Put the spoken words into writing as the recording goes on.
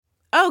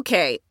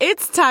Okay,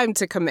 it's time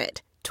to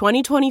commit.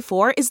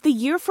 2024 is the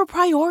year for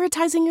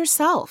prioritizing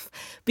yourself.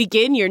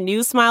 Begin your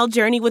new smile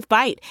journey with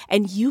Byte,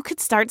 and you could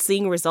start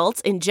seeing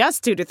results in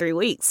just 2 to 3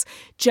 weeks.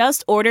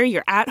 Just order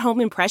your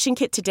at-home impression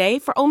kit today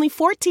for only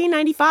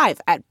 $14.95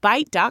 at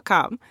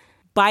Byte.com.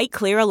 Byte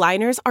Clear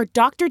aligners are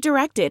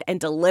doctor-directed and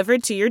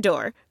delivered to your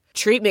door.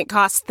 Treatment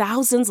costs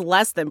thousands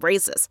less than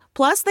braces.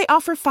 Plus, they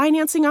offer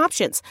financing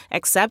options,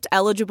 accept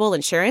eligible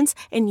insurance,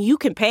 and you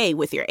can pay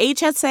with your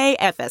HSA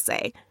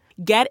FSA.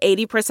 Get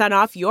 80%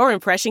 off your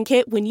impression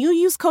kit when you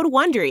use code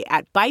WONDERY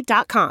at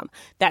Byte.com.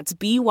 That's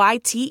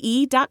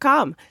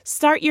BYTE.com.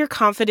 Start your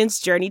confidence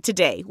journey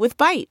today with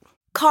Byte.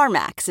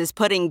 CarMax is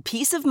putting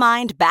peace of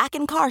mind back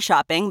in car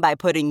shopping by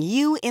putting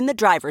you in the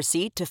driver's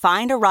seat to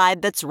find a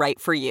ride that's right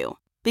for you.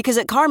 Because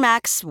at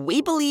CarMax,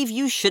 we believe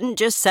you shouldn't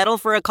just settle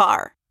for a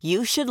car.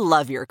 You should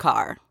love your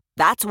car.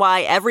 That's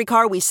why every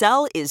car we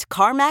sell is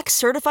CarMax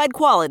certified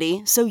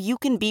quality, so you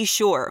can be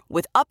sure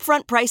with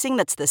upfront pricing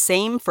that's the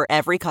same for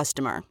every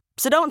customer.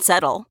 So don't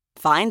settle.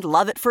 Find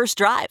love at first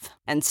drive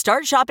and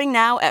start shopping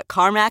now at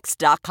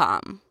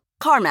CarMax.com.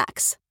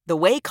 CarMax, the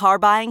way car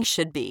buying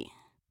should be.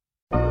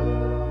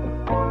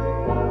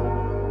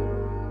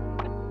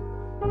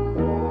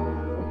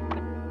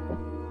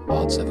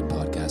 Wild 7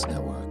 Podcast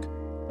Network.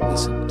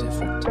 Listen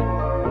different.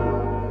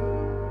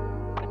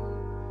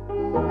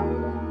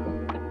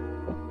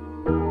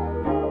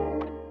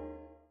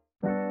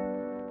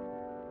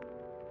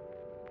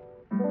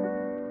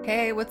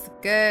 Hey, what's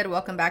good?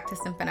 Welcome back to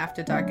Simpin'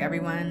 After Dark,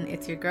 everyone.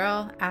 It's your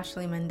girl,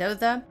 Ashley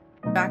Mendoza,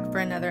 back for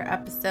another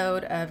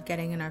episode of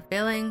Getting in Our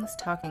Feelings,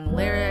 talking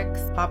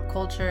lyrics, pop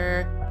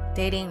culture,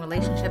 dating,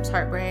 relationships,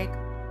 heartbreak,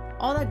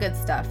 all that good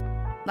stuff.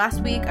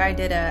 Last week, I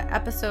did an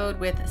episode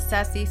with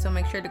Sassy, so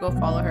make sure to go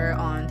follow her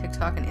on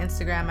TikTok and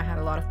Instagram. I had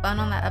a lot of fun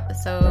on that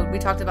episode. We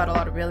talked about a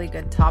lot of really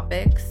good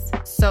topics.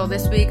 So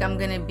this week, I'm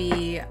going to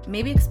be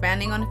maybe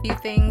expanding on a few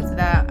things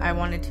that I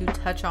wanted to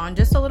touch on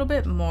just a little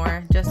bit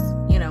more. Just,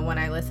 you know, when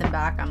I listen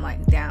back, I'm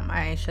like, damn,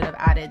 I should have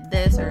added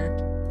this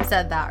or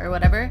said that or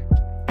whatever.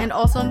 And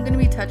also, I'm going to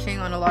be touching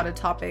on a lot of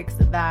topics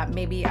that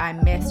maybe I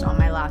missed on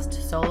my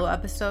last solo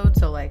episode.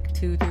 So like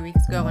 2-3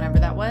 weeks ago, whenever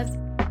that was.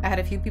 I had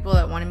a few people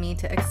that wanted me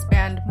to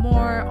expand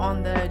more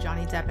on the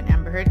Johnny Depp and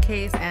Amber Heard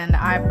case, and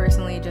I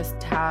personally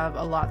just have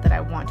a lot that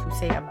I want to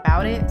say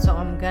about it, so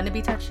I'm going to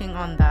be touching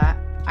on that.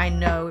 I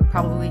know it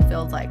probably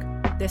feels like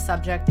this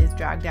subject is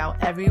dragged out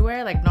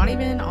everywhere, like not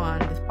even on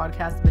this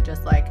podcast, but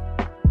just like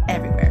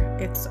everywhere.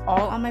 It's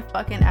all on my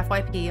fucking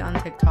FYP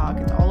on TikTok.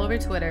 It's all over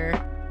Twitter.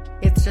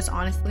 It's just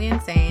honestly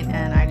insane,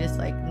 and I just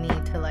like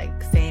need to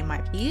like say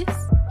my piece,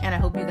 and I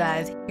hope you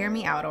guys hear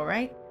me out, all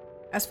right?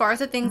 As far as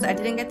the things I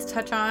didn't get to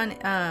touch on,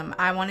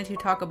 I wanted to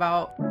talk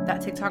about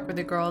that TikTok where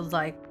the girl's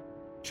like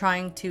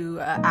trying to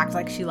act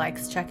like she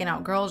likes checking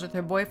out girls with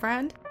her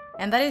boyfriend.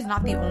 And that is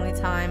not the only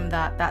time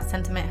that that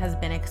sentiment has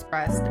been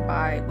expressed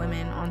by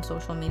women on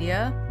social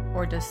media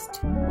or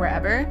just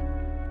wherever.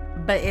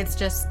 But it's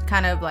just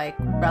kind of like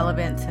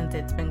relevant since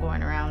it's been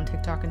going around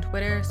TikTok and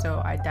Twitter.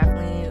 So I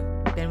definitely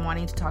been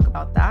wanting to talk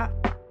about that.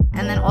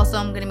 And then also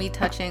I'm going to be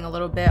touching a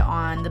little bit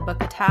on the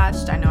book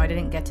Attached. I know I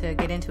didn't get to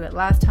get into it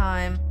last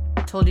time.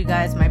 Told you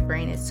guys my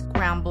brain is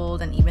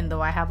scrambled, and even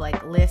though I have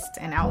like lists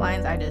and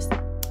outlines,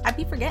 I'd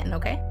be forgetting,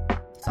 okay?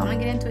 So I'm gonna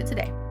get into it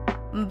today.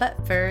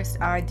 But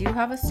first, I do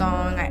have a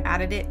song. I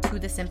added it to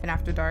the Simpin'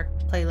 After Dark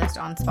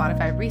playlist on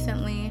Spotify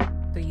recently,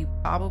 so you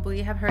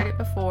probably have heard it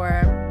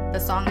before. The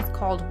song is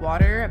called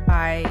Water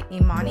by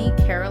Imani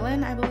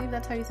Carolyn, I believe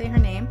that's how you say her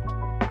name.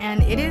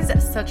 And it is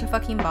such a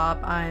fucking bop.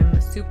 I'm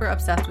super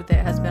obsessed with it.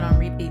 It has been on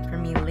repeat for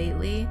me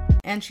lately.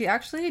 And she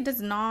actually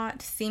does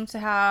not seem to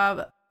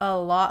have a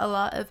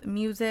lot of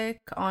music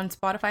on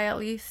Spotify at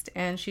least,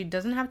 and she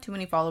doesn't have too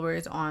many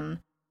followers on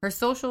her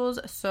socials,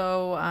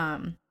 so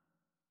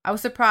I was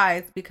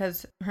surprised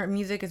because her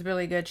music is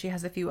really good. She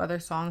has a few other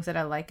songs that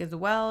I like as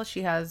well.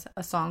 She has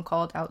a song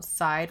called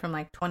Outside from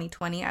like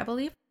 2020, I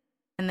believe,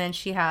 and then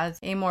she has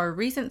a more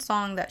recent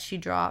song that she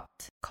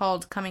dropped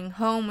called Coming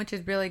Home, which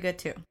is really good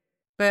too.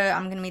 But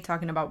I'm going to be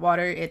talking about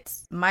Water.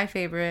 It's my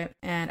favorite,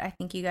 and I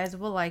think you guys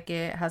will like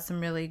it. It has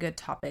some really good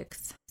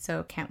topics,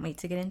 so can't wait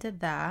to get into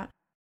that.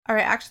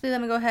 Alright, actually,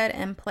 let me go ahead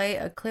and play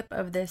a clip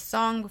of this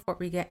song before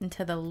we get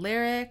into the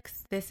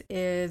lyrics. This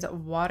is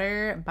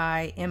Water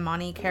by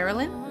Imani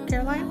Caroline.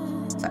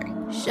 Sorry.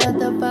 Shut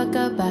the fuck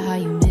up about how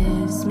you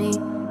miss me.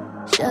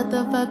 Shut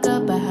the fuck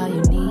up about how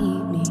you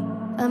need me.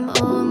 I'm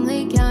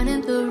only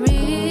counting the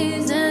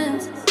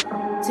reasons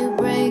to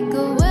break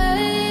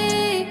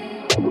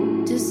away,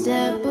 to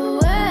step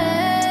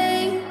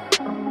away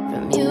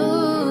from you.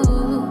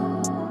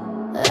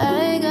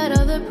 I got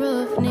all the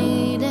proof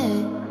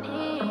needed.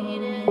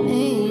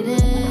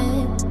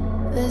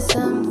 There's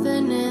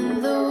something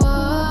in the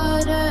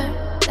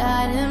water,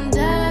 got him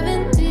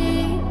diving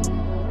deep,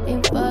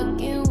 ain't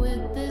fucking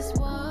with this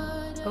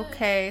water.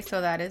 Okay,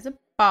 so that is a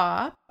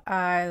bop.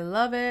 I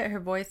love it. Her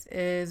voice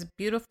is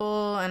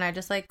beautiful, and I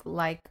just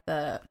like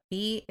the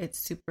beat. It's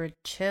super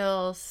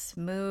chill,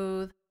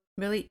 smooth,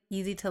 really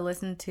easy to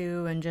listen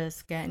to and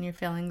just get in your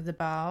feelings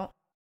about.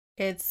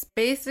 It's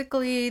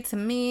basically, to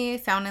me,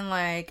 sounding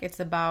like it's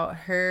about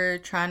her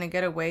trying to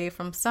get away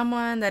from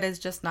someone that is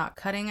just not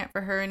cutting it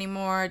for her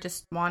anymore,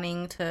 just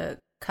wanting to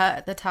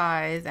cut the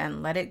ties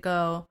and let it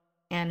go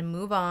and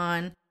move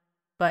on.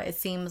 But it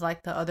seems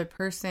like the other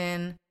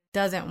person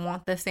doesn't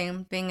want the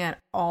same thing at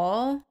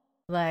all.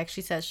 Like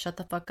she says, shut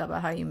the fuck up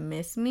about how you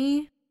miss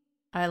me.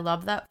 I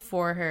love that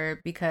for her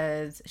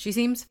because she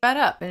seems fed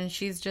up and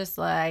she's just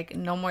like,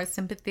 no more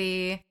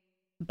sympathy.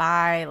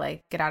 Bye.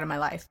 Like, get out of my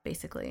life,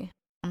 basically.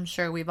 I'm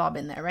sure we've all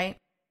been there, right?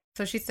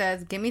 So she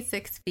says, give me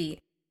 6 feet.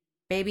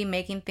 Baby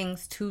making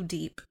things too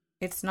deep.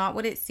 It's not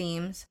what it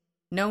seems.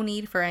 No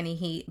need for any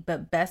heat,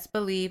 but best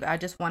believe I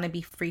just want to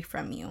be free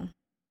from you.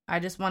 I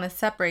just want to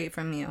separate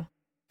from you.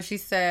 She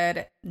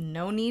said,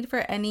 no need for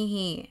any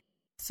heat.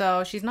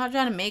 So she's not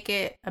trying to make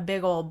it a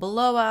big old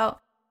blowout,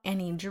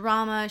 any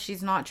drama.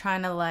 She's not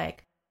trying to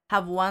like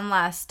have one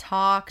last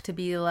talk to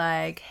be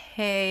like,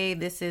 hey,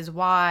 this is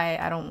why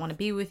I don't want to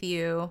be with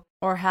you,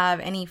 or have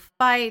any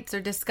fights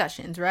or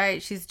discussions,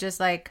 right? She's just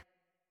like,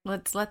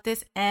 let's let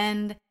this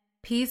end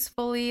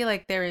peacefully.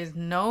 Like there is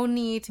no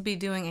need to be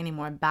doing any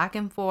more back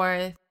and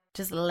forth.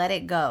 Just let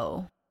it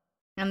go.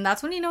 And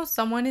that's when you know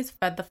someone is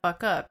fed the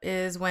fuck up,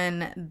 is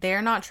when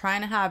they're not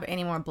trying to have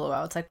any more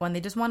blowouts. Like when they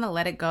just want to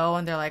let it go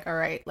and they're like, all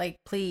right, like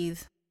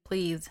please.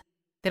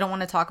 They don't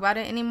want to talk about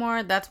it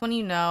anymore. That's when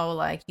you know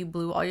like you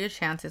blew all your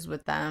chances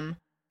with them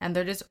and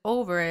they're just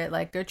over it.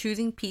 Like they're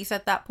choosing peace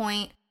at that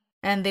point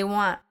and they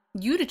want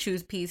you to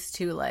choose peace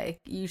too. Like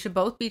you should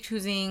both be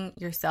choosing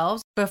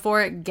yourselves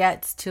before it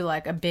gets to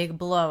like a big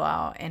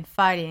blowout and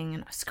fighting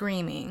and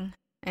screaming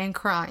and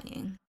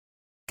crying.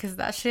 Because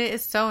that shit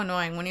is so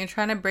annoying when you're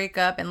trying to break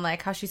up and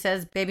like how she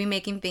says, baby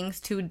making things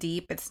too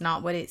deep. It's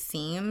not what it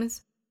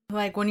seems.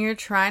 Like when you're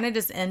trying to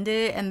just end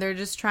it and they're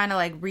just trying to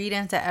like read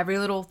into every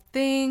little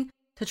thing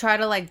to try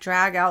to like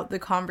drag out the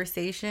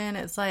conversation.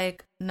 It's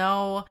like,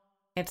 no,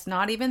 it's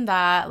not even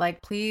that.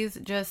 Like, please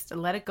just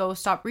let it go.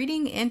 Stop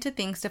reading into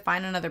things to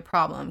find another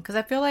problem. Because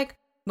I feel like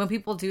when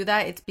people do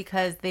that, it's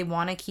because they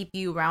want to keep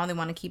you around. They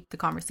want to keep the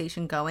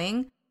conversation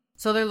going.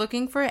 So they're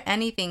looking for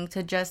anything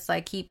to just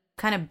like keep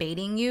kind of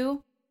baiting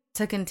you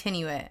to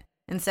continue it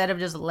instead of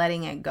just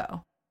letting it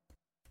go.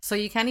 So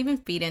you can't even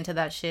feed into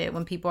that shit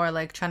when people are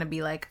like trying to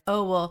be like,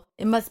 oh, well,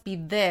 it must be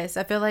this.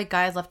 I feel like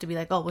guys love to be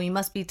like, oh, well, you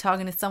must be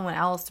talking to someone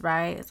else,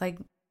 right? It's like,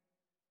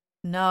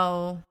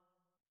 no,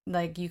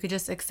 like you could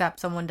just accept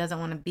someone doesn't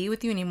want to be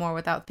with you anymore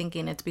without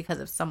thinking it's because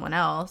of someone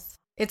else.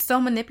 It's so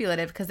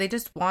manipulative because they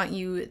just want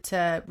you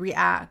to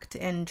react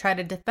and try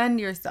to defend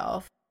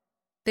yourself.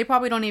 They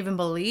probably don't even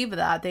believe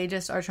that. They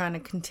just are trying to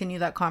continue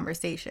that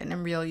conversation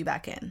and reel you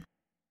back in.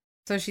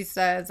 So she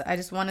says, I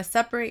just want to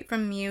separate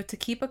from you to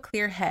keep a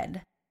clear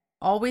head.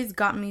 Always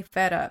got me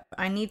fed up.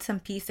 I need some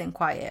peace and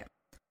quiet.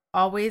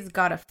 Always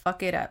gotta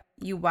fuck it up.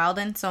 You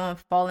wildin', so I'm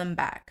falling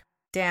back.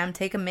 Damn,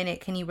 take a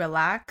minute. Can you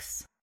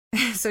relax?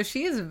 So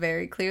she is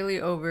very clearly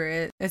over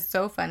it. It's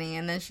so funny.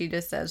 And then she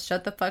just says,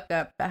 shut the fuck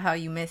up about how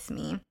you miss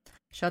me.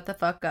 Shut the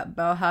fuck up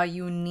about how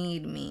you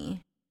need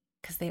me.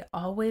 Because they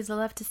always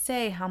love to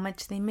say how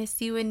much they miss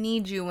you and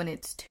need you when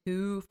it's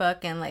too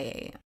fucking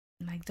late.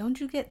 Like, don't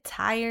you get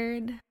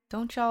tired?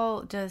 Don't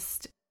y'all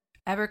just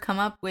ever come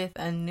up with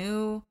a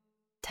new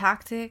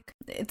tactic?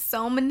 It's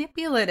so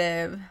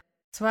manipulative.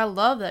 So I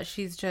love that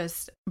she's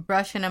just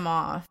brushing him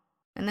off.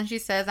 And then she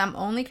says, I'm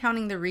only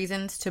counting the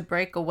reasons to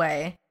break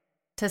away,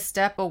 to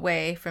step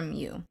away from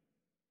you.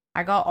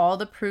 I got all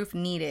the proof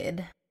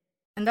needed.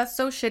 And that's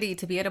so shitty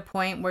to be at a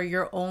point where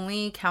you're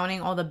only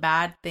counting all the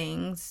bad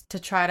things to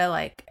try to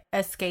like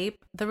escape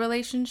the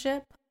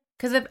relationship.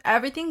 Because if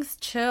everything's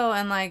chill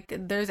and like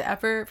there's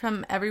effort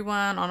from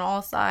everyone on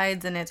all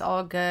sides and it's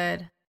all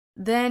good,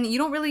 then you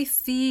don't really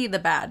see the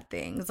bad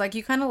things. Like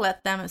you kind of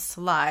let them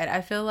slide.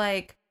 I feel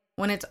like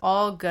when it's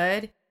all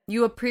good,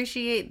 you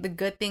appreciate the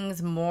good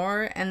things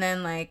more. And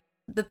then like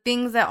the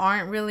things that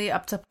aren't really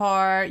up to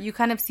par, you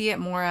kind of see it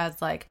more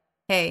as like,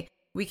 hey,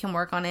 we can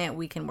work on it.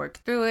 We can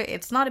work through it.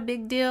 It's not a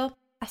big deal.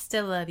 I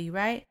still love you,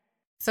 right?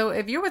 So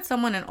if you're with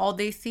someone and all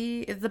they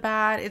see is the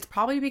bad, it's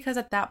probably because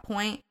at that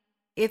point,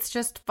 it's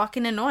just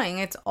fucking annoying.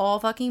 It's all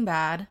fucking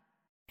bad.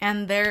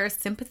 And their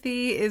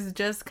sympathy is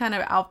just kind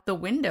of out the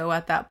window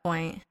at that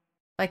point.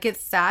 Like,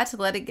 it's sad to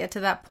let it get to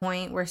that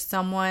point where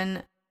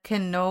someone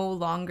can no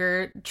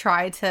longer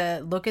try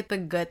to look at the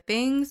good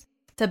things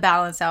to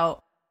balance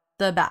out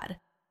the bad.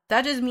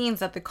 That just means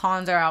that the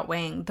cons are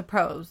outweighing the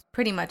pros,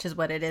 pretty much is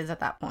what it is at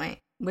that point,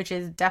 which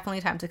is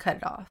definitely time to cut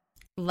it off.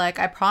 Like,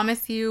 I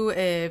promise you,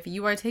 if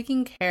you are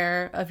taking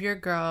care of your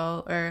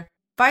girl or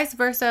vice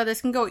versa,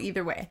 this can go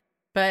either way.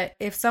 But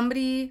if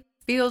somebody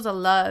feels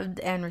loved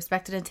and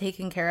respected and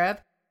taken care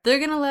of, they're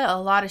going to let a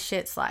lot of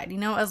shit slide. You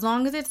know, as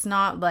long as it's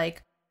not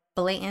like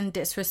blatant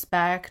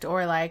disrespect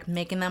or like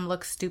making them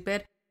look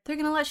stupid, they're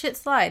going to let shit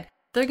slide.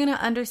 They're going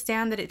to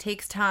understand that it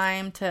takes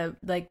time to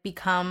like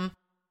become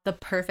the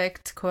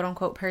perfect quote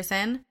unquote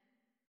person.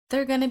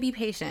 They're going to be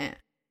patient.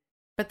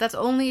 But that's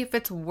only if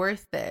it's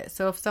worth it.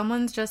 So if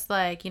someone's just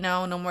like, you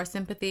know, no more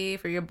sympathy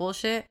for your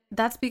bullshit,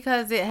 that's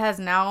because it has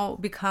now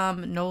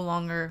become no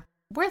longer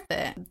worth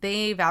it.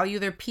 They value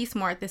their peace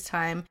more at this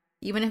time,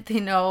 even if they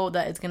know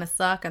that it's gonna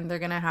suck and they're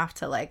gonna have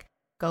to like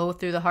go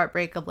through the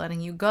heartbreak of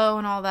letting you go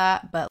and all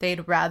that, but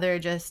they'd rather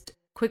just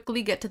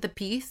quickly get to the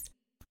peace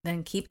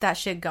than keep that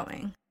shit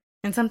going.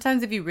 And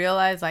sometimes if you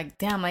realize like,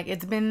 damn, like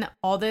it's been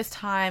all this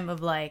time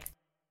of like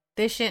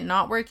this shit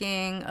not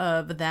working,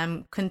 of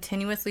them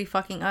continuously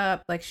fucking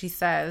up, like she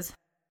says,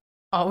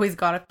 always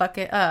gotta fuck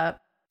it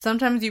up.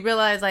 Sometimes you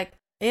realize like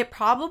it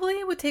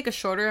probably would take a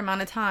shorter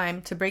amount of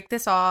time to break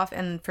this off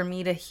and for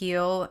me to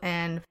heal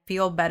and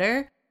feel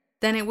better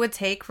than it would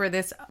take for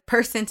this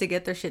person to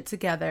get their shit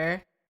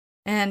together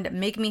and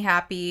make me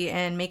happy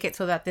and make it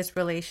so that this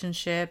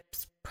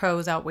relationship's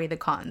pros outweigh the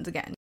cons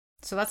again.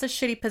 So that's a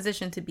shitty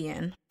position to be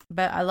in.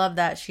 But I love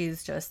that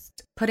she's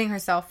just putting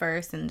herself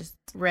first and just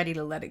ready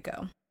to let it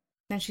go.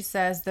 Then she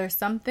says, there's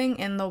something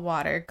in the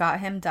water, got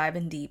him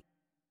diving deep.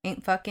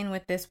 Ain't fucking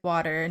with this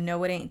water,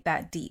 no it ain't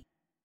that deep.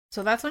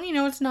 So that's when you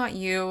know it's not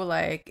you.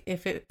 Like,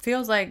 if it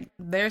feels like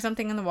there's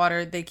something in the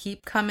water, they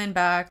keep coming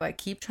back, like,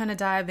 keep trying to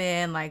dive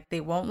in, like,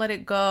 they won't let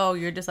it go.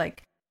 You're just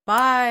like,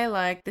 bye,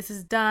 like, this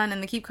is done,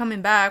 and they keep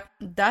coming back.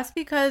 That's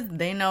because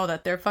they know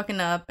that they're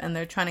fucking up and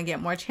they're trying to get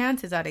more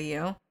chances out of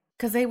you.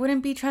 Because they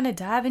wouldn't be trying to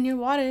dive in your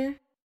water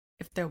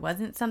if there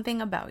wasn't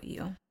something about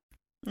you.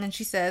 And then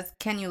she says,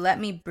 can you let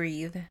me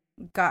breathe?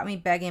 Got me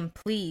begging,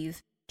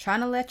 please.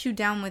 Trying to let you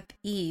down with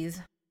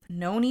ease.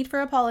 No need for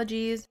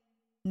apologies.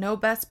 No,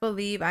 best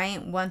believe I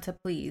ain't one to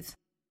please.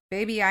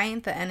 Baby, I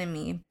ain't the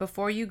enemy.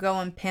 Before you go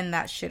and pin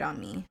that shit on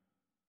me.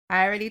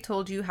 I already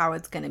told you how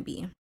it's gonna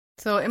be.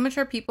 So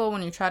immature people,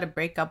 when you try to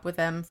break up with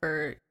them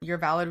for your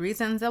valid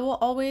reasons, they will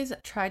always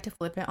try to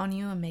flip it on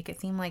you and make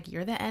it seem like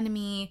you're the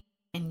enemy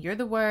and you're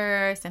the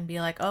worst and be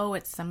like, oh,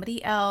 it's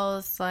somebody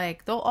else.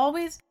 Like, they'll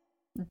always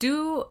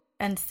do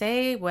and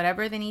say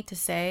whatever they need to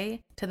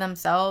say to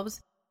themselves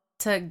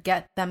to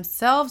get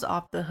themselves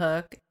off the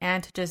hook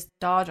and to just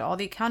dodge all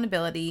the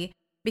accountability,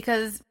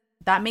 because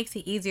that makes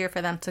it easier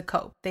for them to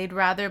cope. They'd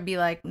rather be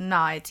like,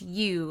 nah, it's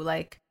you,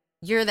 like,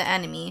 you're the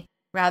enemy,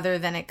 rather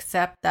than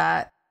accept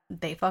that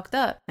they fucked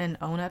up and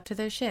own up to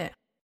their shit.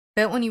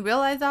 But when you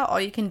realize that,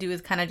 all you can do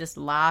is kind of just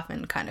laugh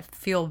and kind of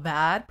feel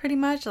bad, pretty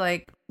much.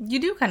 Like, you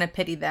do kind of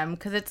pity them,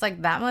 because it's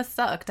like, that must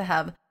suck to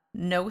have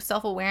no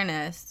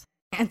self-awareness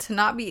and to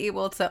not be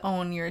able to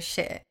own your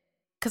shit.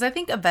 Because I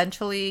think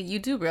eventually you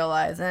do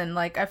realize, and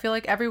like, I feel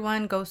like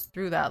everyone goes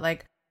through that.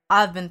 Like,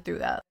 I've been through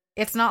that.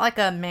 It's not like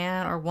a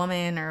man or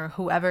woman or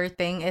whoever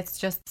thing. It's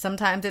just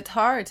sometimes it's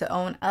hard to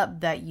own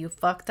up that you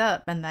fucked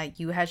up and that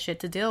you had shit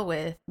to deal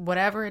with,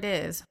 whatever it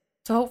is.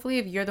 So hopefully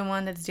if you're the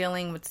one that's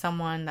dealing with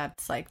someone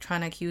that's like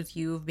trying to accuse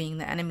you of being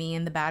the enemy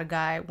and the bad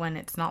guy when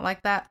it's not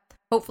like that,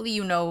 hopefully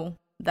you know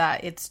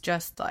that it's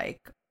just like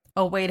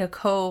a way to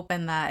cope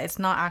and that it's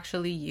not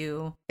actually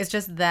you. It's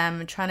just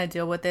them trying to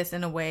deal with this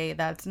in a way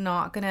that's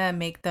not gonna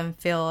make them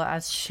feel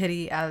as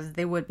shitty as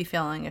they would be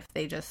feeling if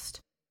they just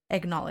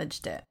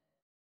acknowledged it.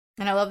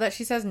 And I love that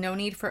she says no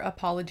need for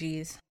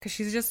apologies, because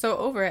she's just so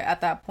over it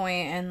at that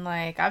point. And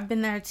like, I've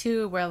been there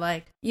too, where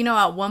like, you know,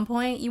 at one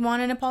point you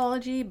want an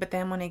apology, but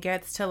then when it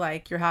gets to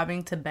like you're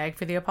having to beg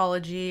for the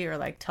apology or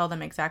like tell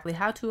them exactly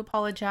how to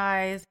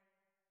apologize,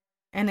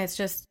 and it's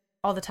just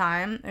all the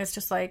time, it's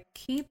just like,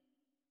 keep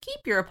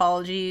your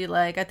apology.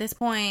 Like, at this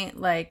point,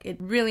 like, it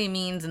really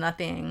means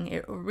nothing.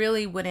 It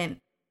really wouldn't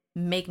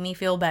make me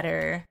feel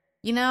better.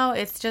 You know,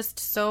 it's just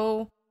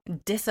so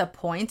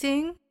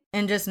disappointing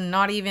and just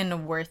not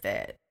even worth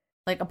it.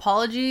 Like,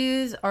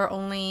 apologies are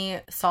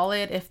only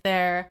solid if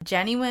they're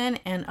genuine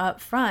and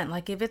upfront.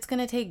 Like, if it's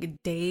gonna take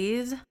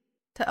days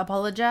to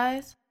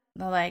apologize,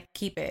 they're like,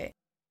 keep it.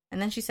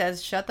 And then she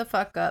says, shut the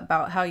fuck up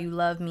about how you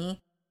love me.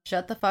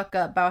 Shut the fuck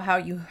up about how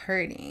you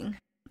hurting.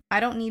 I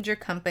don't need your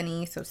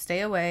company, so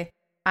stay away.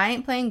 I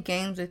ain't playing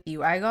games with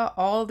you. I got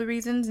all the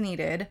reasons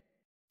needed.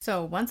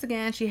 So once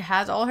again, she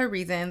has all her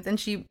reasons, and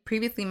she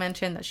previously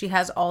mentioned that she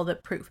has all the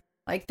proof.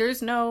 Like,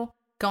 there's no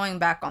going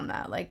back on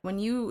that. Like, when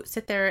you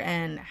sit there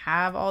and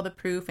have all the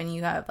proof and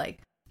you have like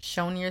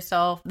shown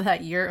yourself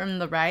that you're in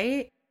the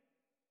right,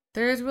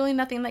 there's really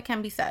nothing that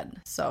can be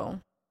said. So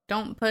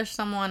don't push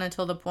someone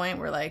until the point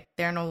where like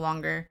they're no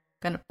longer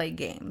gonna play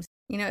games.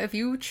 You know, if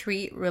you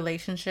treat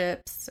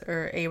relationships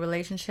or a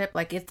relationship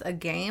like it's a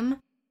game,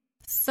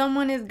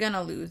 someone is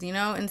gonna lose, you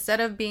know? Instead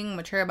of being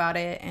mature about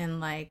it and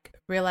like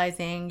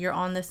realizing you're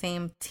on the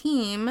same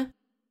team,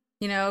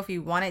 you know, if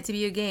you want it to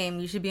be a game,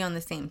 you should be on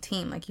the same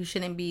team. Like, you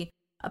shouldn't be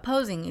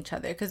opposing each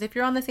other, because if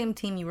you're on the same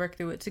team, you work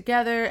through it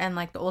together, and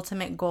like the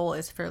ultimate goal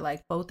is for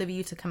like both of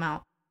you to come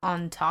out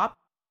on top,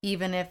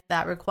 even if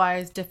that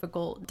requires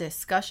difficult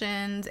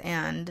discussions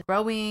and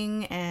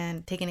growing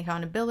and taking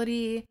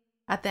accountability.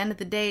 At the end of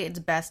the day, it's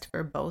best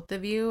for both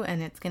of you,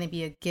 and it's going to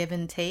be a give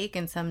and take,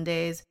 and some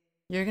days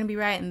you're going to be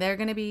right and they're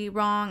going to be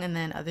wrong, and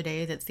then other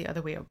days it's the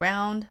other way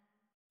around.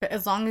 But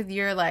as long as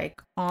you're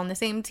like on the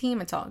same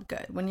team, it's all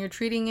good. When you're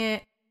treating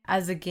it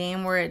as a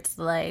game where it's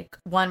like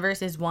 1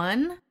 versus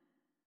 1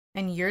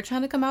 and you're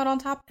trying to come out on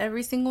top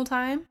every single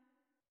time,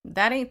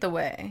 that ain't the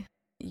way.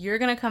 you're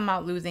gonna come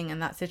out losing in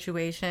that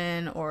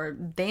situation, or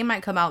they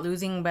might come out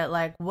losing, but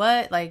like,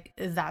 what, like,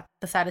 is that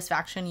the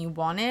satisfaction you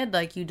wanted?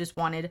 Like, you just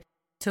wanted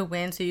to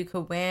win so you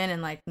could win,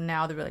 and like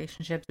now the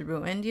relationship's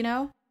ruined, you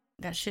know?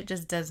 That shit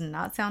just does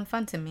not sound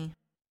fun to me.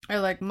 Or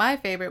like, my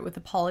favorite with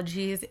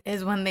apologies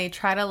is when they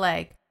try to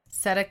like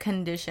set a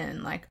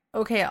condition, like,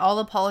 okay, I'll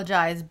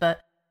apologize,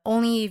 but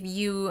only if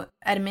you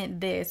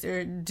admit this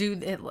or do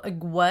it. Like,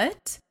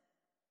 what?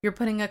 You're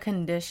putting a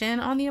condition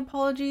on the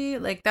apology?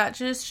 Like, that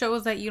just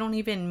shows that you don't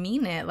even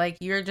mean it. Like,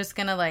 you're just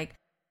gonna like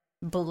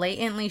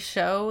blatantly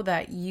show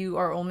that you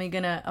are only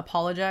gonna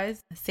apologize,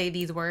 say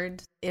these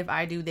words, if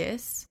I do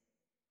this.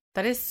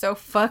 That is so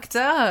fucked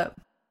up.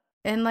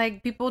 And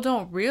like, people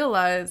don't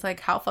realize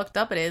like how fucked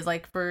up it is.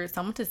 Like, for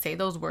someone to say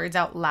those words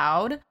out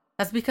loud,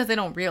 that's because they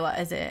don't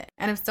realize it.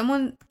 And if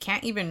someone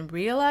can't even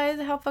realize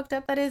how fucked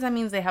up that is, that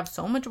means they have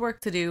so much work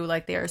to do.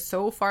 Like, they are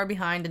so far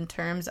behind in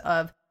terms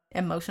of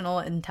emotional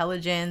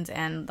intelligence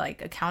and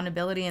like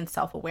accountability and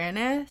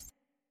self-awareness.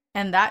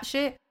 And that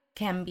shit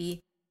can be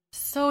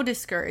so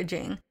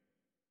discouraging.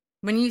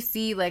 When you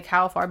see like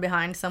how far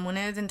behind someone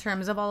is in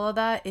terms of all of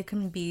that, it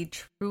can be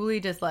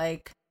truly just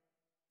like,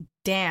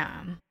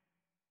 damn.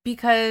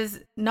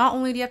 Because not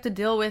only do you have to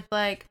deal with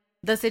like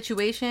the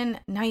situation,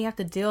 now you have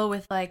to deal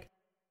with like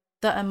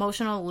the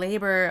emotional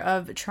labor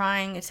of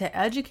trying to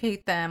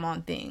educate them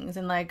on things.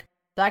 And like,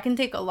 that can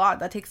take a lot.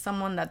 That takes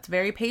someone that's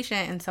very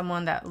patient and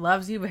someone that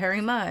loves you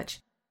very much.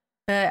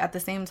 But at the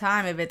same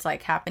time, if it's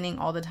like happening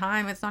all the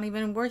time, it's not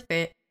even worth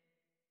it.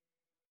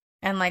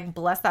 And like,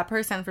 bless that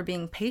person for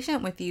being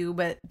patient with you,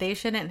 but they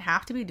shouldn't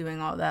have to be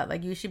doing all that.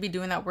 Like, you should be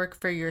doing that work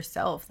for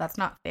yourself. That's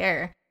not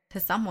fair to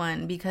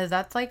someone, because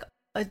that's like,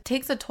 it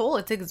takes a toll.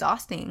 It's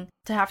exhausting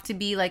to have to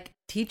be like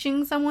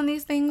teaching someone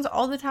these things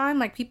all the time.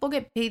 Like, people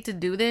get paid to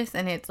do this,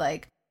 and it's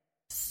like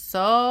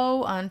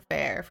so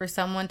unfair for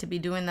someone to be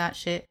doing that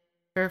shit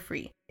for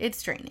free.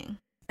 It's draining.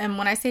 And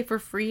when I say for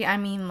free, I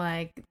mean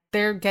like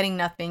they're getting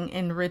nothing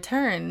in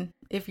return.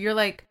 If you're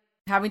like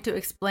having to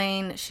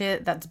explain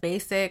shit that's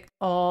basic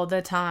all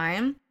the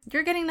time,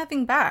 you're getting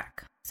nothing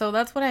back. So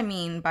that's what I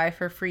mean by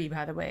for free,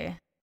 by the way.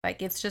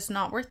 Like, it's just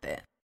not worth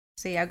it.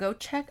 So yeah, go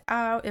check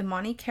out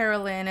Imani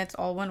Carolyn. It's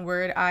all one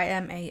word,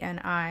 Imani.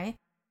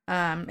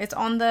 It's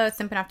on the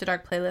Simpin' After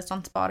Dark playlist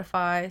on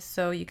Spotify,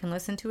 so you can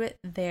listen to it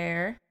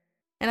there.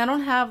 And I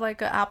don't have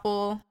like an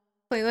Apple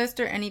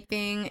playlist or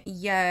anything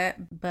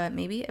yet, but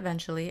maybe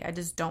eventually. I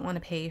just don't want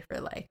to pay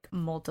for like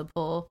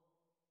multiple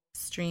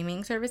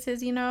streaming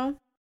services, you know?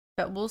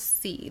 But we'll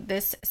see.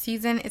 This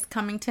season is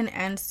coming to an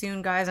end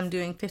soon, guys. I'm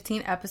doing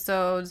 15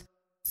 episodes.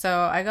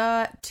 So I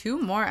got 2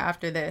 more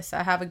after this.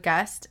 I have a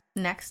guest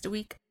next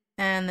week,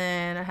 and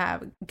then I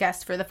have a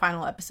guest for the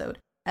final episode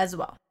as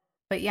well.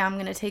 But yeah, I'm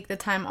going to take the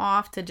time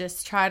off to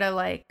just try to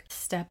like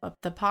step up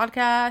the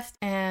podcast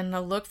and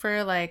look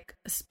for like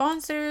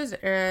sponsors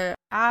or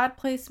ad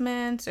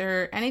placements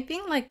or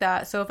anything like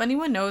that. So if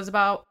anyone knows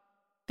about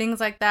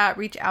things like that,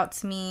 reach out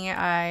to me.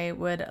 I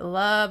would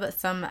love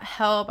some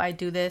help. I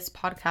do this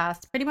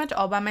podcast pretty much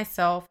all by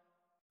myself.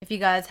 If you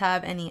guys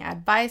have any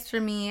advice for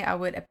me, I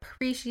would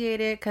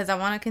appreciate it, because I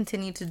want to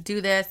continue to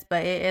do this,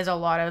 but it is a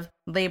lot of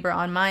labor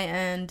on my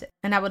end,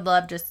 and I would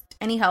love just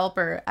any help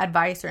or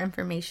advice or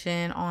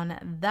information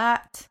on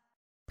that.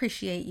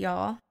 Appreciate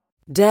y'all.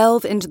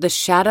 Delve into the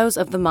shadows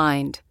of the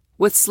mind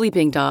with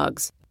Sleeping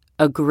Dogs,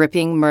 a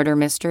gripping murder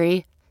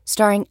mystery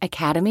starring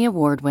Academy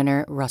Award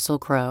winner Russell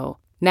Crowe.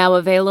 Now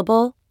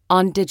available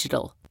on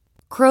digital.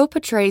 Crowe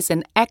portrays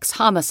an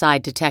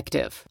ex-homicide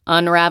detective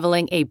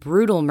unraveling a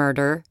brutal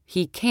murder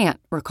he can't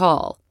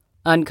recall.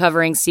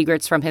 Uncovering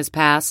secrets from his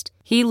past,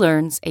 he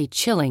learns a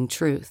chilling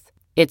truth.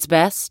 It's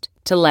best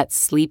to let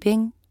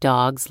sleeping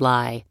dogs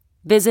lie.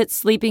 Visit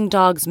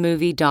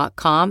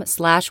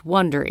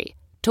sleepingdogsmovie.com/Wondery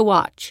to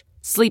watch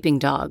Sleeping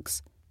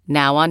Dogs,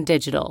 now on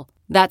digital.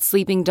 That's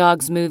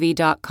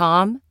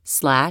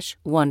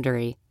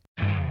sleepingdogsmovie.com/Wondery.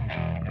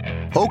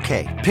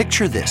 Okay,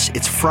 picture this.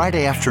 It's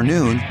Friday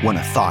afternoon when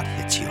a thought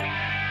hits you.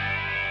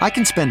 I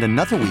can spend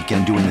another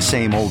weekend doing the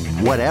same old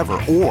whatever,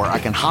 or I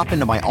can hop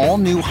into my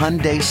all-new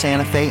Hyundai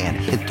Santa Fe and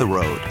hit the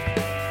road.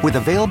 With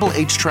available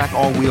H-Track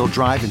all-wheel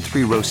drive and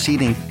 3-row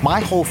seating, my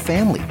whole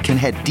family can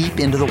head deep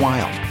into the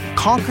wild.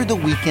 Conquer the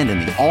weekend in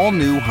the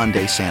all-new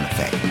Hyundai Santa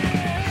Fe.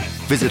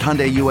 Visit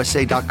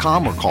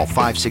HyundaiUSA.com or call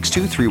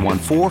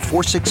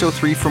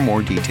 562-314-4603 for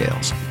more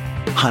details.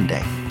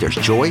 Hyundai, there's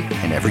joy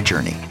in every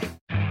journey.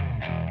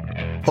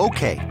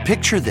 Okay,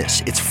 picture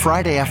this. It's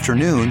Friday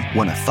afternoon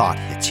when a thought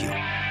hits you.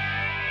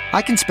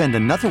 I can spend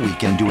another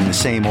weekend doing the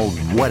same old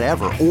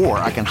whatever, or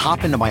I can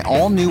hop into my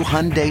all-new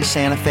Hyundai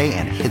Santa Fe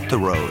and hit the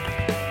road.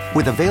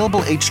 With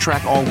available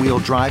H-Track all-wheel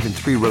drive and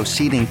 3-row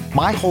seating,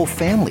 my whole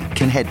family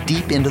can head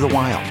deep into the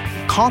wild.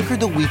 Conquer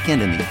the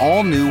weekend in the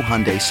all-new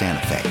Hyundai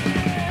Santa Fe.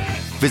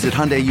 Visit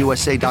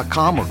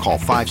HyundaiUSA.com or call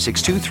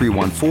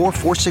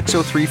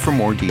 562-314-4603 for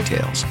more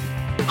details.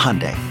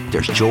 Hyundai,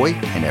 there's joy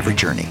in every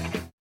journey.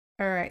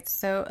 All right,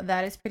 so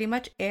that is pretty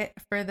much it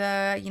for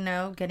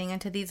the, getting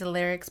into these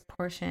lyrics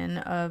portion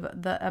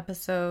of the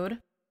episode.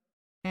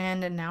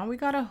 And now we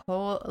got a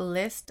whole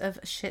list of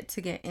shit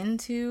to get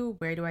into.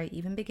 Where do I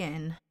even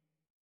begin?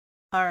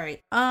 All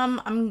right.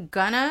 I'm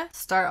gonna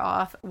start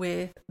off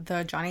with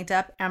the Johnny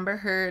Depp Amber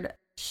Heard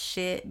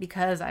shit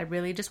because I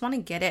really just want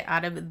to get it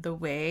out of the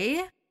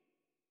way.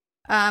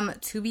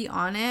 To be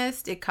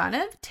honest, it kind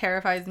of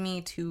terrifies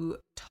me to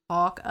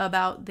talk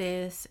about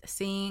this,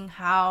 seeing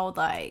how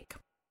like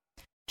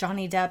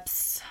Johnny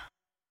Depp's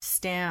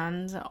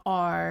stans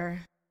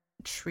are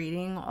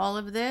treating all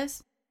of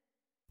this.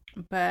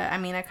 But I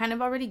mean, I kind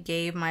of already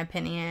gave my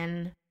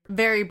opinion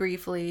very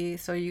briefly,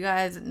 so you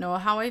guys know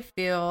how I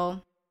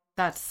feel.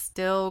 That's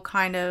still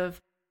kind of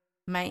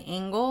my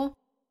angle,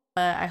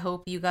 but I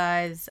hope you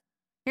guys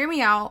hear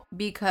me out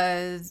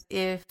because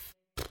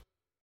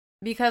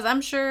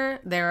I'm sure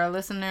there are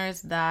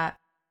listeners that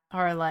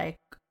are like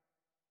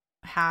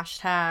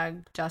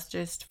hashtag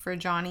justice for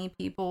Johnny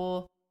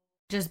people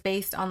just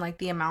based on like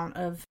the amount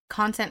of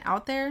content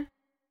out there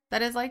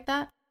that is like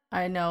that.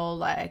 I know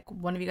like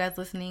one of you guys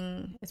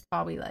listening is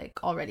probably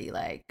like already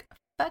like,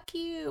 fuck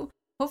you.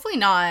 Hopefully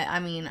not. I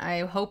mean,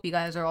 I hope you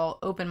guys are all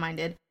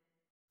open-minded,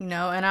 you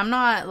know, and I'm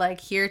not like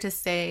here to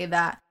say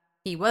that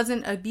he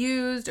wasn't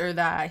abused or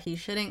that he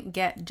shouldn't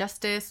get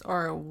justice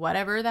or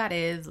whatever that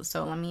is.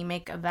 So let me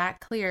make that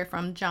clear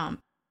from jump.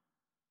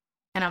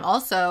 And I'm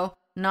also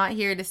not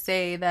here to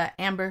say that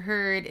Amber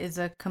Heard is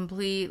a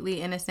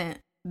completely innocent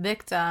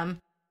victim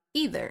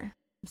either.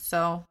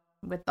 So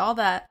with all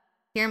that,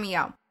 hear me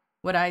out.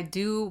 What I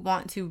do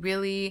want to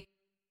really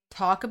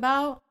talk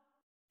about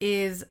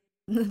is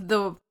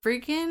the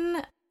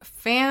freaking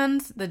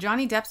fans, the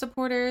Johnny Depp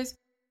supporters,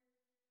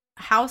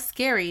 how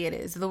scary it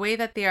is, the way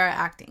that they are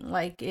acting.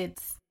 Like,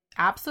 it's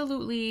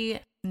absolutely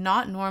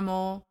not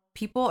normal.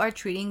 People are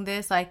treating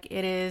this like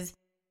it is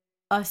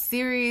a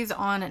series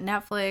on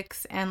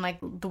Netflix, and like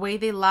the way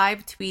they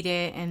live tweet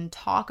it and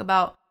talk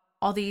about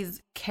all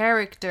these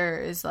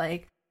characters.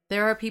 Like,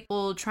 there are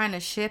people trying to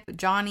ship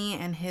Johnny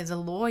and his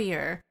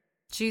lawyer.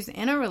 She's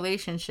in a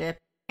relationship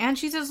and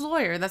she's his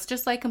lawyer. That's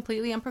just like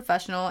completely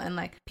unprofessional, and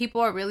like people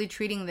are really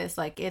treating this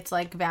like it's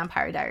like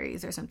Vampire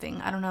Diaries or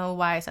something. I don't know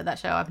why I said that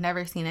show. I've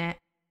never seen it.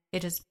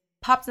 It just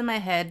pops in my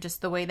head,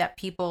 just the way that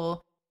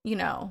people, you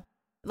know,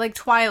 like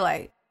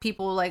Twilight,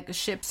 people like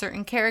ship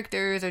certain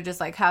characters or just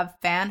like have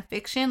fan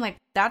fiction. Like,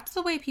 that's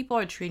the way people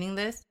are treating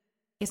this.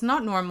 It's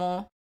not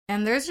normal.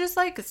 And there's just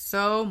like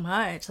so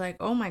much, like,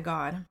 oh my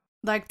God.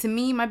 Like, to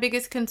me, my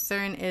biggest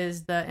concern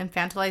is the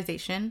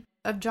infantilization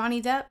of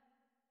Johnny Depp.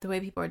 The way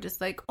people are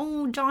just like,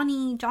 oh,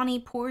 Johnny,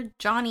 poor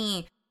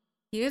Johnny.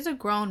 He is a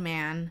grown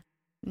man,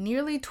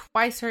 nearly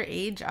twice her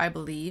age, I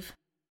believe.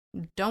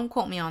 Don't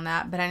quote me on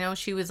that, but I know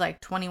she was like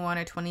 21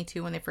 or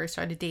 22 when they first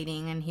started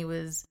dating, and he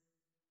was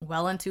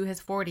well into his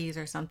 40s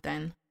or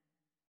something.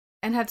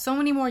 And had so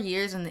many more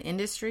years in the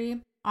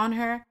industry on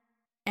her,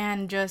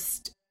 and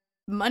just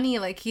money,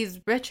 like he's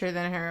richer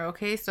than her,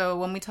 okay? So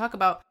when we talk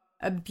about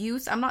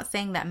abuse, I'm not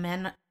saying that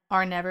men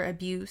are never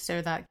abused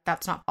or that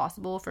that's not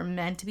possible for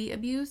men to be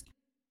abused.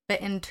 But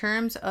in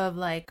terms of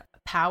like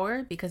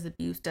power, because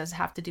abuse does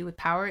have to do with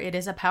power, it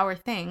is a power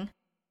thing.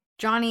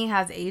 Johnny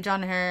has age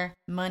on her,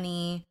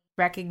 money,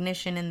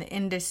 recognition in the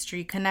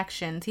industry,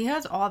 connections. He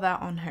has all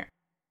that on her.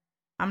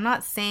 I'm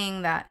not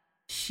saying that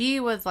she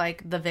was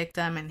like the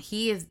victim and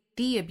he is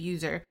the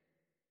abuser.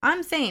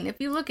 I'm saying if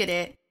you look at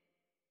it,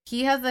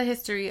 he has a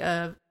history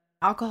of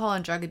alcohol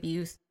and drug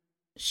abuse.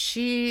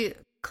 She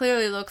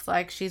clearly looks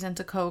like she's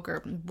into coke or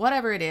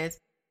whatever it is.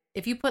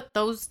 If you put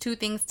those two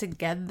things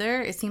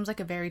together, it seems like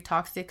a very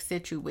toxic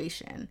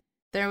situation.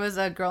 There was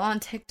a girl on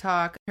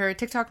TikTok. Her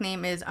TikTok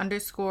name is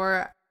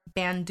 _Bandoola_,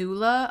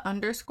 BANDOOLA.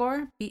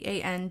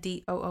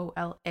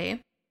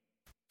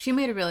 She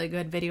made a really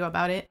good video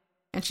about it.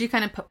 And she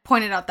kind of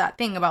pointed out that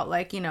thing about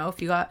like, you know,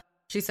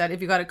 she said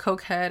if you got a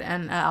cokehead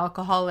and an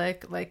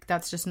alcoholic, like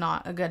that's just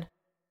not a good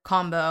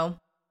combo.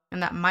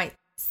 And that might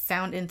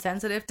sound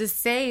insensitive to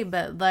say,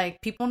 but like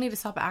people need to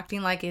stop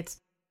acting like it's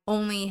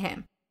only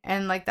him.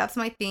 And like that's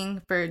my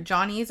thing for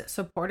Johnny's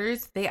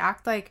supporters. They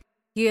act like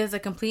he is a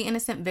complete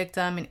innocent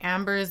victim and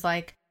Amber is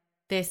like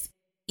this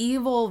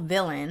evil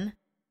villain.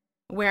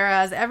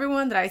 Whereas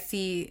everyone that I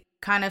see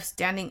kind of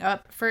standing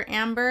up for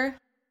Amber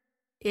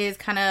is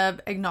kind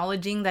of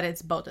acknowledging that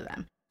it's both of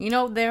them. You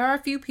know, there are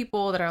a few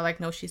people that are like,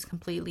 no, she's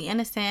completely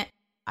innocent.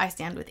 I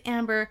stand with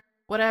Amber,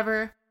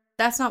 whatever.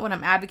 That's not what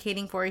I'm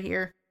advocating for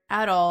here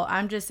at all.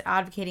 I'm just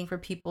advocating for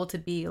people to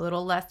be a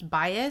little less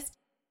biased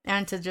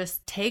and to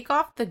just take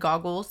off the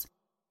goggles.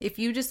 If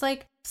you just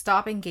like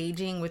stop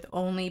engaging with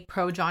only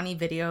pro Johnny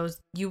videos,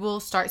 you will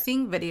start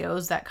seeing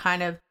videos that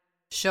kind of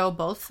show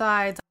both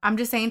sides. I'm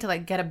just saying to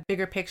like get a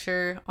bigger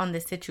picture on the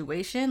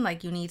situation.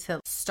 Like you need to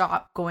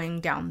stop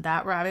going down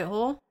that rabbit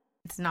hole.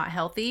 It's not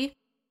healthy.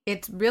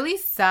 It's really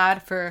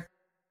sad for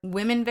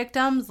women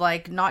victims.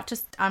 Like I'm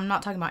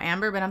not talking about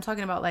Amber, but I'm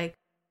talking about like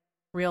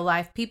real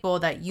life people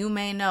that you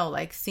may know,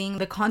 like seeing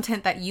the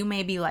content that you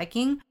may be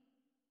liking.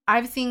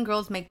 I've seen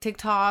girls make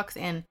TikToks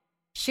and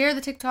share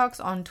the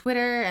TikToks on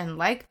Twitter and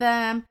like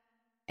them.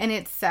 And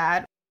it's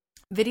sad.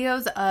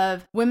 videos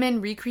of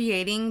women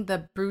recreating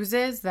the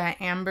bruises that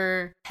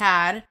Amber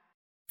had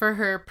for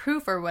her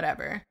proof or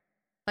whatever.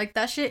 Like,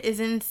 that shit is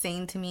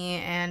insane to me.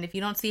 And if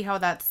you don't see how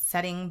that's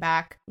setting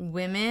back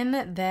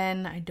women,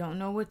 then I don't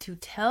know what to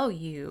tell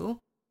you.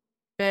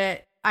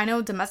 But I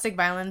know domestic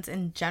violence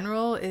in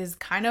general is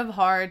kind of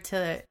hard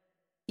to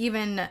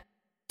even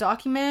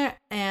document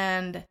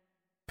and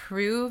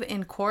prove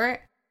in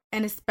court.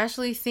 And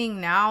especially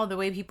seeing now the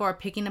way people are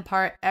picking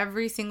apart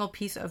every single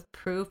piece of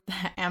proof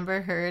that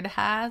Amber Heard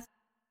has,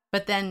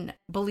 but then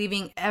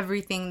believing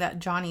everything that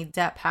Johnny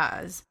Depp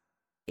has.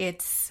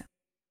 It's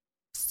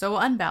so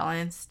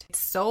unbalanced. It's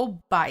so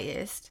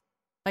biased.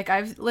 Like,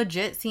 I've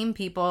legit seen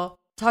people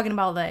talking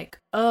about like,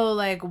 oh,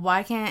 like,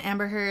 why can't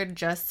Amber Heard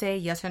just say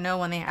yes or no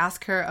when they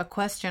ask her a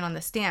question on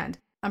the stand?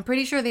 I'm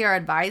pretty sure they are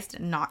advised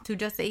not to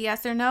just say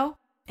yes or no.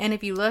 And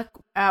if you look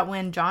at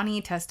when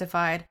Johnny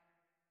testified,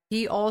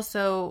 he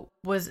also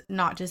was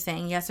not just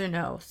saying yes or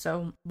no.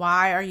 So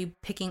why are you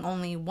picking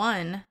only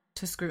one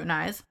to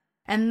scrutinize?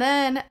 And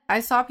then I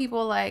saw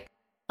people like,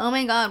 oh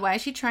my God, why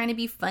is she trying to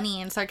be funny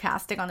and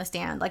sarcastic on the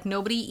stand? Like,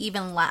 nobody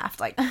even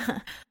laughed. Like,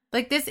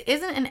 like, this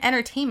isn't an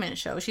entertainment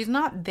show. She's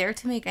not there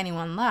to make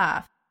anyone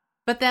laugh.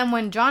 But then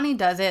when Johnny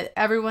does it,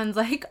 everyone's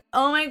like,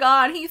 oh my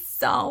God, he's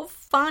so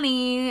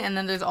funny. And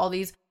then there's all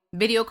these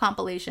video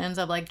compilations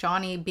of like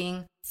Johnny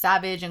being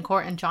savage in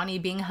court and Johnny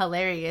being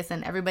hilarious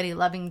and everybody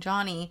loving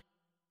Johnny.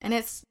 And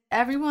it's,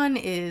 everyone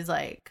is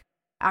like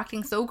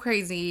acting so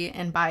crazy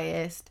and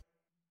biased.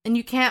 And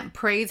you can't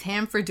praise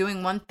him for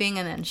doing one thing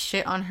and then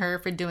shit on her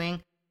for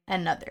doing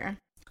another.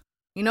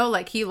 You know,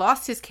 like, he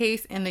lost his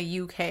case in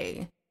the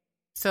UK.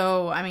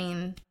 So, I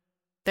mean,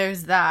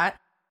 there's that.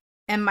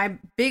 And my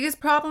biggest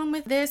problem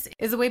with this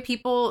is the way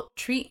people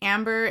treat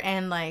Amber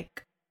and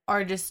like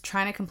are just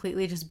trying to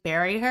completely just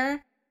bury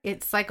her.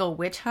 It's like a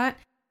witch hunt.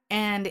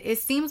 And it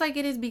seems like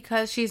it is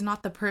because she's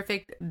not the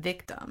perfect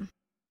victim.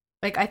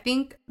 Like, I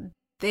think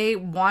they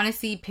want to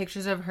see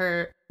pictures of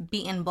her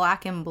beaten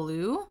black and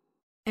blue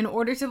in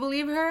order to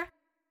believe her.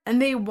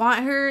 And they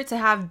want her to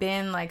have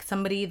been like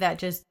somebody that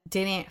just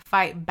didn't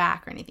fight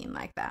back or anything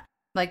like that.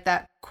 Like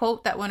that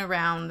quote that went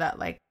around that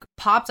like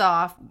popped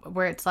off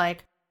where it's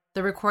like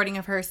the recording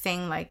of her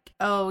saying like,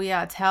 oh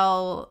yeah,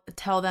 tell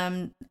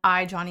them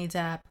I, Johnny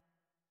Depp,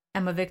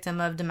 am a victim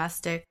of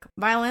domestic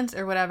violence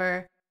or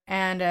whatever,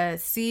 and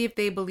see if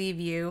they believe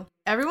you.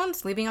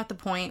 Everyone's leaving out the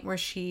point where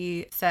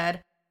she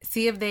said,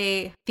 see if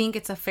they think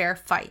it's a fair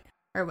fight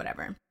or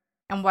whatever.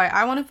 And why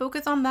I want to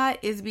focus on that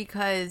is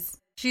because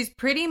she's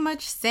pretty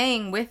much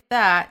saying with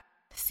that,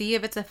 see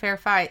if it's a fair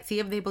fight, see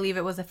if they believe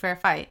it was a fair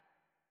fight.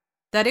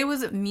 That it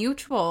was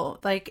mutual.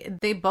 Like,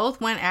 they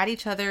both went at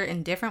each other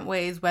in different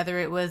ways, whether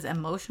it was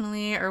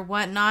emotionally or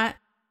whatnot.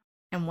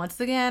 And once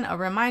again, a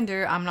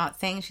reminder, I'm not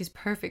saying she's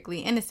perfectly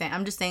innocent.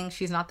 I'm just saying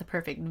she's not the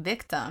perfect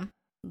victim.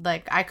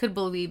 Like, I could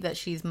believe that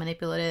she's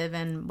manipulative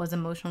and was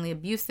emotionally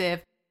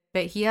abusive,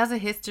 but he has a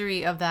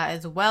history of that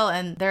as well.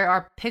 And there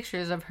are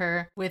pictures of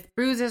her with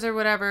bruises or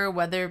whatever,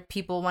 whether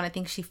people want to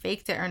think she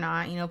faked it or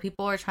not. You know,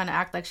 people are trying to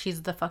act like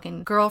she's the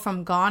fucking girl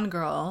from Gone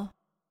Girl.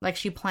 Like,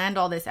 she planned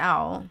all this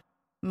out.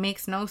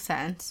 Makes no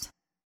sense.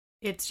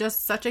 It's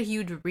just such a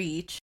huge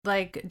reach.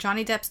 Like,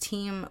 Johnny Depp's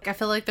team, I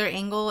feel like their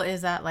angle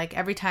is that, like,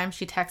 every time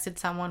she texted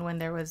someone when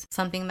there was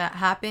something that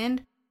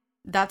happened,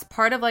 that's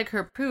part of, like,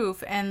 her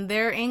proof. And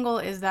their angle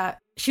is that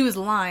she was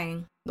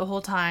lying the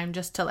whole time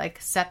just to, like,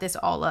 set this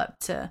all up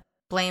to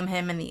blame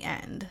him in the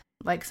end.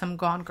 Like some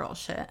Gone Girl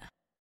shit.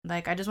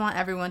 Like, I just want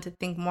everyone to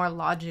think more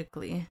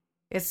logically.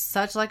 It's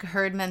such, like,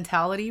 herd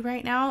mentality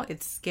right now.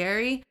 It's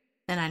scary.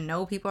 And I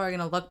know people are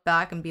going to look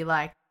back and be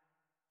like,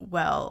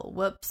 well,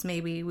 whoops,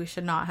 maybe we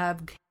should not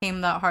have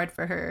came that hard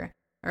for her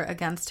or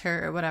against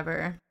her or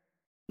whatever.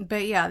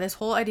 But yeah, this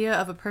whole idea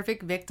of a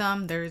perfect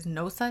victim, there's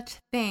no such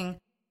thing.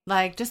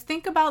 Like, just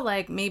think about,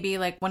 like, maybe,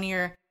 like, one of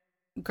your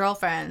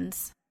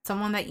girlfriends,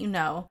 someone that you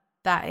know,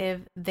 that if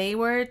they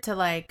were to,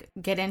 like,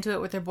 get into it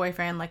with their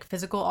boyfriend, like,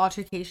 physical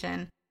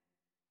altercation,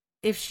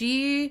 if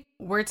she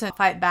were to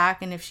fight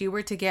back and if she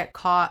were to get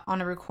caught on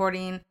a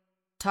recording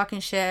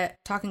talking shit,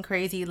 talking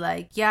crazy,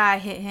 like, yeah, I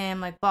hit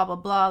him, like, blah, blah,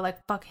 blah, like,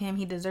 fuck him,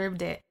 he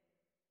deserved it.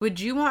 Would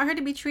you want her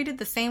to be treated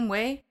the same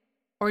way?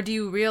 Or do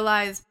you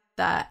realize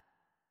that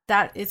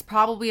that is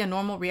probably a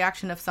normal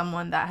reaction of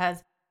someone that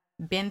has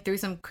been through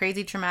some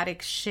crazy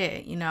traumatic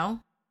shit, you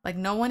know? Like,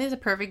 no one is a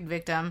perfect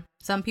victim.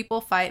 Some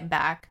people fight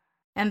back.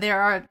 And there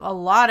are a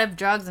lot of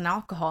drugs and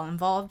alcohol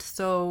involved,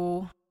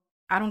 so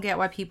I don't get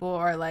why people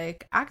are,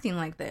 like, acting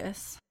like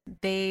this.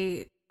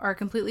 They are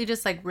completely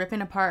just, like,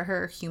 ripping apart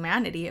her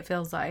humanity, it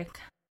feels like.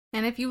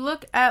 And if you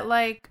look at,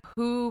 like,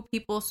 who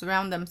people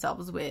surround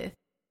themselves with,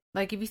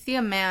 like, if you see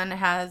a man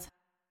has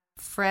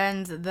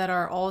friends that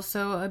are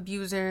also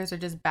abusers or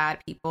just bad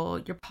people,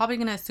 you're probably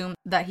going to assume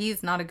that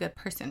he's not a good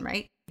person,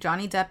 right?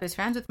 Johnny Depp is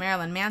friends with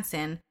Marilyn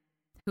Manson,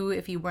 who,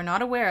 if you were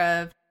not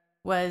aware of,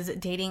 was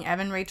dating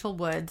Evan Rachel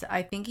Wood.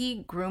 I think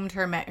he groomed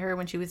her, met her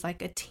when she was,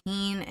 like, a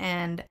teen,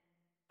 and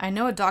I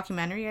know a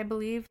documentary, I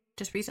believe,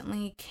 just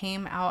recently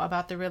came out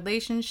about the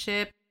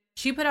relationship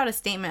she put out a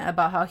statement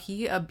about how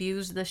he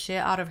abused the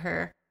shit out of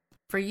her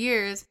for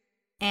years.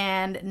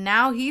 And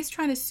now he's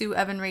trying to sue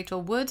Evan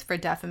Rachel Woods for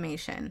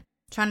defamation,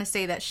 trying to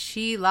say that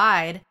she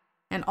lied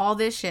and all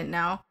this shit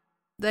now.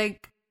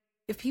 Like,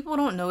 if people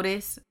don't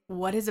notice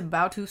what is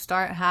about to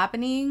start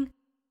happening,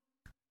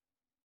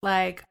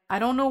 like, I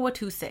don't know what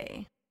to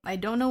say. I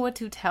don't know what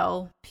to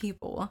tell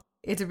people.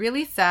 It's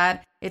really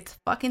sad. It's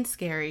fucking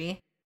scary.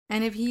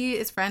 And if he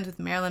is friends with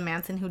Marilyn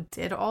Manson, who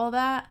did all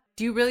that,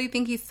 do you really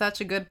think he's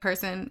such a good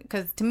person?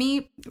 Because to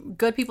me,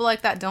 good people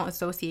like that don't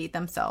associate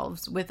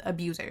themselves with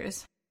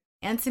abusers.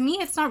 And to me,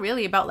 it's not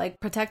really about like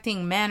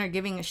protecting men or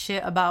giving a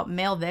shit about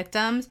male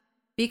victims,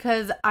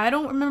 because I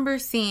don't remember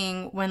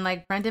seeing when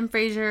like Brendan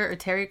Fraser or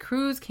Terry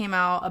Crews came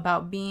out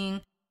about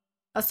being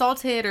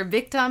assaulted or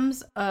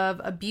victims of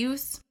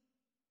abuse.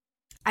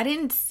 I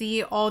didn't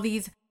see all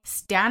these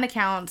stan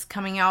accounts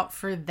coming out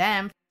for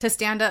them to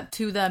stand up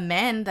to the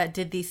men that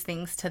did these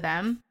things to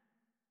them.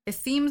 It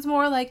seems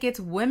more like it's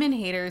women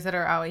haters that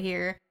are out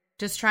here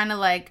just trying to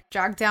like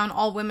drag down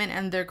all women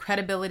and their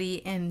credibility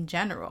in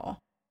general.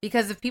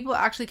 Because if people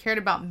actually cared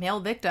about male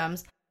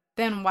victims,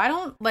 then why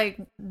don't like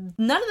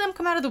none of them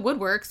come out of the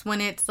woodworks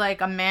when it's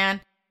like a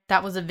man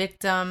that was a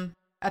victim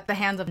at the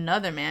hands of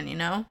another man, you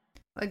know?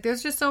 Like,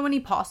 there's just so many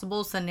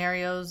possible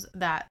scenarios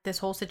that this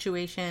whole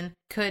situation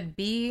could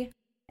be.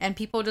 And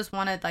people just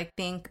want to like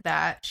think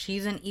that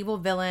she's an evil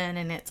villain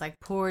and it's like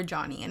poor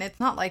Johnny. And it's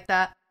not like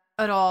that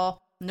at all.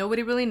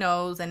 Nobody really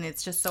knows. And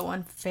it's just so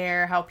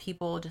unfair how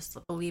people just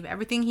believe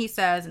everything he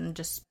says and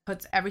just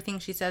puts everything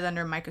she says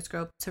under a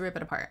microscope to rip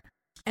it apart.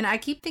 And I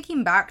keep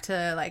thinking back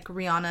to like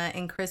Rihanna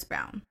and Chris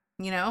Brown,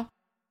 you know?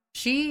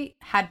 She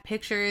had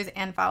pictures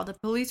and filed a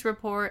police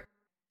report.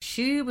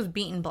 She was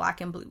beaten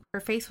black and blue. Her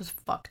face was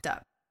fucked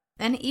up.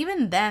 And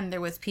even then,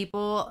 there was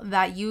people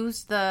that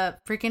used the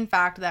freaking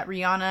fact that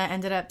Rihanna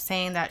ended up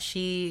saying that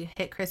she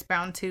hit Chris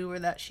Brown too, or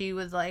that she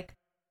was like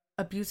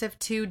abusive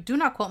too. Do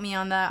not quote me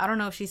on that. I don't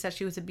know if she said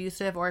she was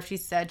abusive or if she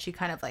said she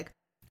kind of like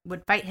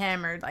would fight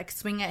him or like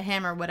swing at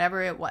him or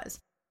whatever it was.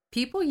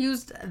 People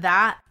used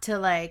that to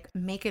like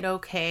make it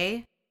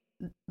okay,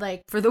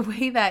 like for the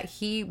way that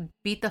he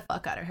beat the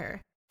fuck out of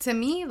her. To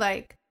me,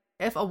 like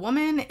if a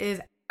woman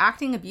is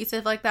acting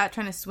abusive like that,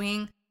 trying to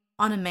swing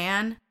on a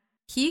man,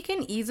 he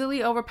can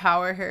easily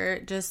overpower her,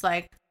 just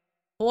like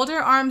hold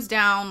her arms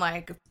down,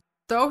 like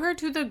throw her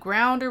to the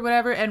ground or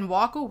whatever and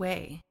walk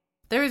away.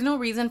 There is no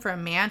reason for a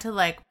man to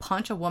like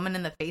punch a woman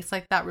in the face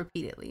like that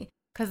repeatedly,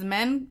 because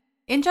men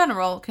in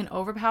general can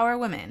overpower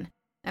women.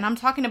 And I'm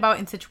talking about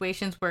in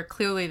situations where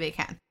clearly they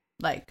can,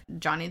 like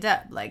Johnny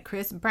Depp, like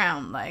Chris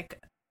Brown,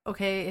 like,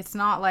 okay, it's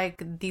not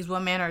like these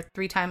women are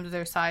 3 times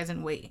their size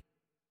and weight.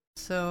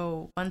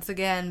 So once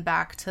again,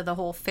 back to the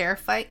whole fair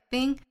fight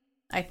thing.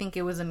 I think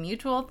it was a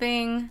mutual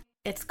thing.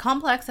 It's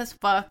complex as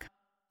fuck.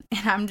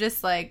 And I'm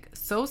just like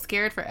so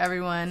scared for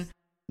everyone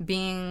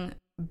being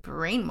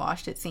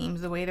brainwashed, it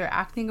seems, the way they're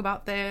acting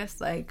about this.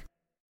 Like,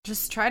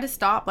 just try to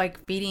stop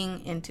like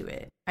feeding into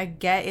it. I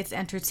get it's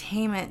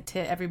entertainment to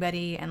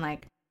everybody and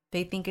like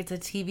they think it's a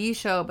TV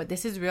show, but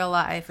this is real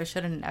life. It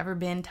should have never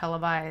been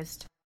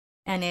televised.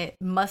 And it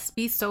must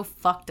be so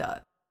fucked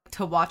up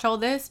to watch all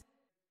this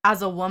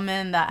as a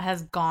woman that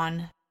has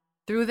gone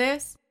through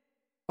this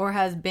or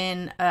has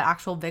been an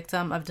actual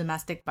victim of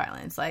domestic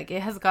violence. Like,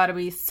 it has got to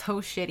be so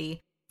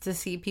shitty to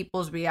see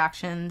people's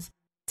reactions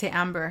to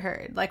Amber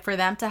Heard. Like, for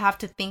them to have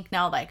to think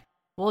now, like,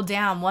 well,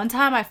 damn, one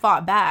time I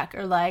fought back,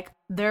 or like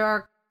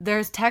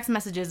there's text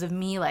messages of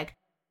me like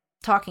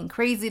talking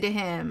crazy to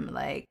him.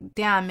 Like,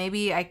 damn,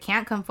 maybe I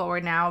can't come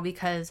forward now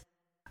because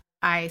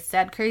I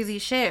said crazy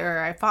shit or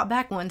I fought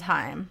back one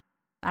time.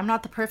 I'm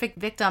not the perfect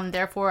victim,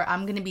 therefore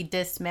I'm going to be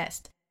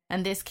dismissed.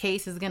 And this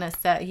case is going to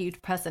set a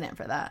huge precedent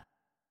for that.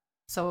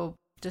 So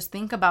just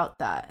think about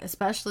that,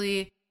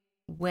 especially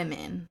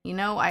women. You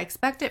know, I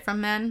expect it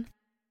from men.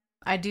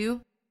 I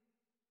do.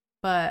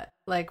 But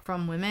like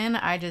from women,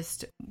 I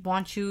just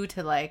want you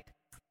to like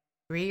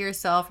free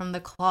yourself from the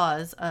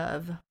claws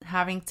of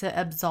having to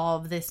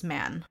absolve this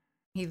man.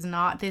 He's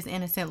not this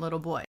innocent little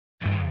boy.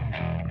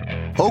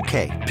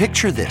 Okay,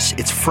 picture this.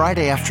 It's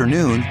Friday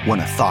afternoon when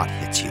a thought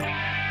hits you.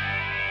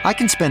 I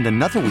can spend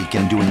another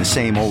weekend doing the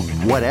same old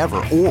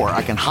whatever, or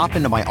I can hop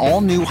into my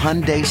all-new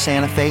Hyundai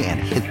Santa Fe and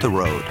hit the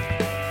road.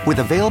 With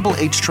available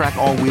H-Track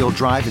all-wheel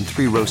drive and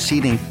 3-row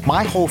seating,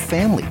 my whole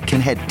family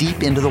can head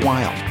deep into the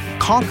wild.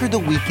 Conquer the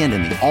weekend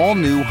in the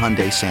all-new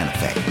Hyundai Santa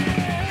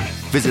Fe.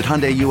 Visit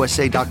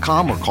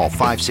HyundaiUSA.com or call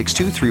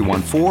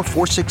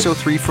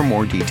 562-314-4603 for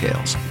more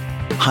details.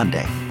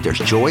 Hyundai, there's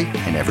joy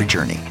in every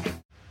journey.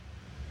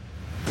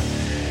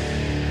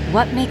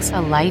 What makes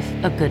a life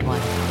a good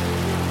one?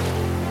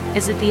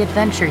 Is it the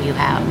adventure you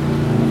have?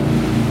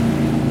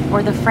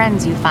 Or the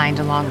friends you find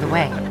along the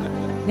way?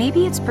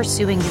 Maybe it's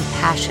pursuing your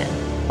passion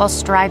while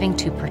striving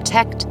to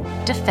protect,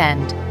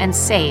 defend, and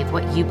save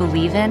what you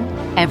believe in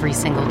every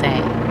single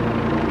day.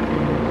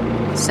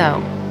 So,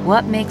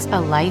 what makes a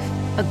life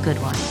a good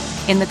one?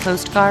 In the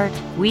Coast Guard,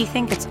 we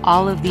think it's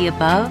all of the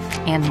above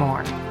and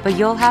more, but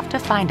you'll have to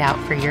find out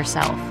for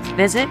yourself.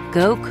 Visit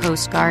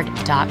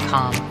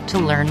GoCoastGuard.com to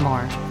learn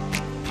more.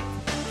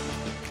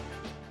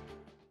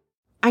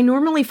 I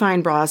normally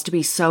find bras to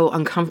be so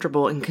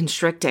uncomfortable and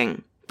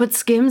constricting, but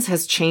Skims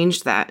has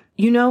changed that.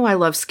 You know I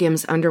love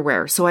Skims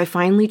underwear, so I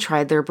finally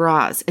tried their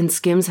bras, and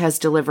Skims has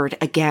delivered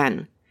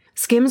again.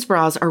 Skims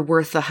bras are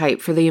worth the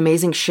hype for the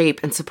amazing shape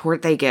and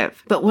support they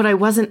give, but what I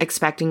wasn't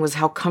expecting was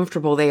how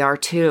comfortable they are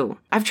too.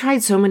 I've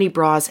tried so many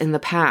bras in the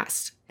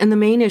past, and the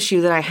main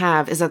issue that I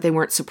have is that they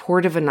weren't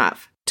supportive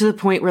enough, to the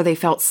point where they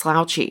felt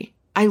slouchy.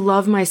 I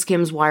love my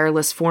Skims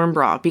wireless form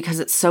bra because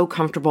it's so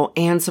comfortable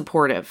and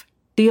supportive.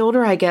 The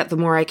older I get, the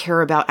more I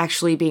care about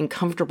actually being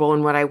comfortable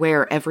in what I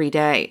wear every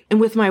day.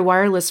 And with my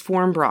wireless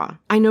form bra,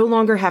 I no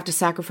longer have to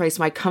sacrifice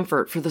my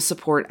comfort for the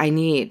support I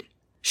need.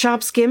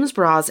 Shop Skims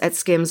bras at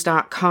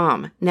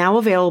skims.com, now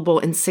available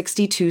in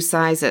 62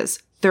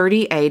 sizes,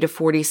 30A to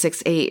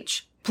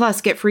 46H. Plus,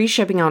 get free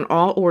shipping on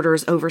all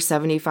orders over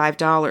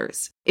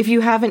 $75. If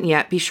you haven't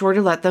yet, be sure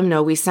to let them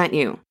know we sent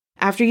you.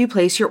 After you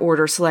place your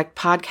order, select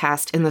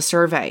podcast in the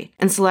survey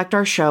and select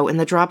our show in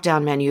the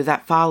drop-down menu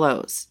that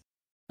follows.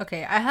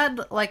 Okay, I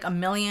had like a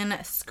million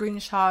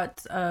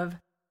screenshots of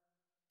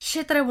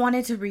shit that I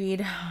wanted to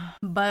read,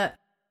 but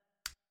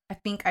I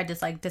think I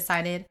just like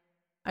decided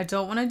I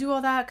don't want to do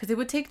all that because it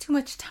would take too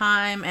much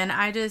time, and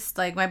I just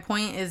like, my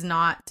point is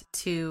not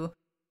to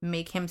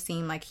make him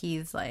seem like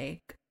he's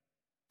like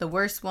the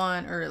worst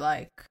one or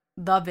like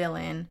the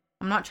villain.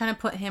 I'm not trying to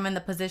put him in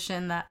the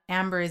position that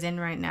Amber is in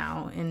right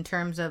now in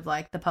terms of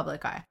like the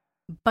public eye.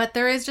 But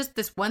there is just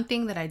this one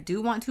thing that I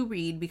do want to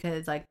read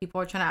because like people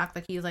are trying to act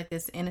like he's like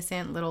this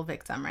innocent little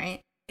victim,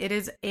 right? It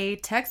is a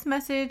text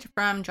message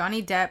from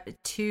Johnny Depp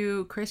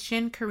to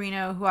Christian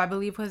Carino, who I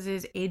believe was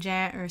his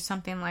agent or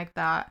something like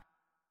that,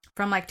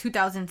 from like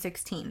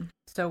 2016.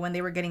 So when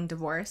they were getting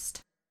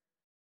divorced.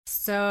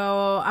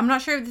 So I'm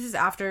not sure if this is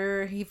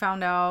after he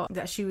found out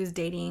that she was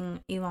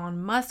dating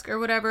Elon Musk or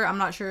whatever. I'm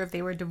not sure if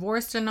they were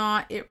divorced or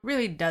not. It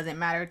really doesn't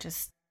matter.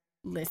 Just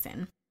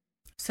listen.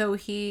 So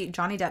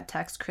Johnny Depp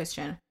texts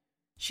Christian.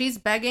 She's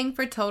begging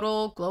for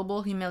total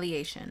global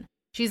humiliation.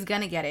 She's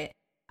gonna get it.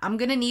 I'm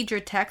gonna need your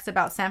text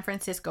about San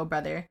Francisco,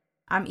 brother.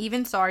 I'm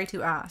even sorry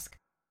to ask.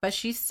 But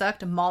she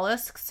sucked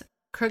Mollusk's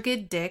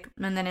crooked dick,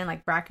 and then in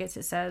like brackets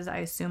it says, I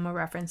assume a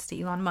reference to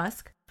Elon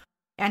Musk.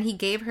 And he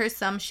gave her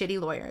some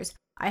shitty lawyers.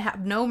 I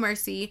have no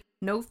mercy,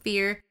 no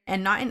fear,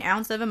 and not an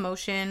ounce of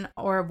emotion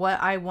or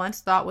what I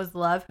once thought was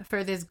love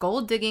for this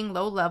gold-digging,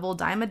 low-level,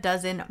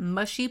 dime-a-dozen,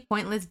 mushy,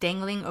 pointless,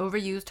 dangling,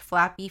 overused,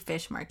 flappy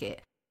fish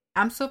market.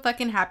 I'm so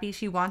fucking happy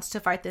she wants to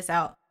fight this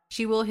out.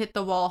 She will hit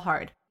the wall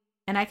hard.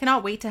 And I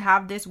cannot wait to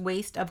have this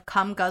waste of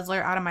cum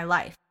guzzler out of my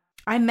life.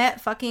 I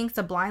met fucking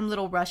sublime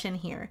little Russian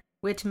here,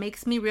 which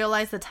makes me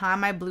realize the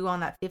time I blew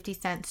on that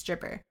 50-cent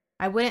stripper.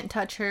 I wouldn't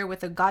touch her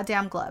with a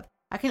goddamn glove.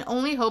 I can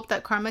only hope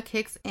that karma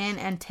kicks in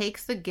and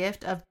takes the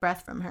gift of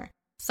breath from her.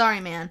 Sorry,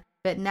 man,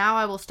 but now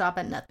I will stop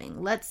at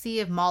nothing. Let's see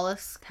if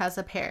Mollusk has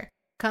a pair.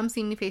 Come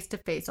see me face to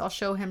face. I'll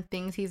show him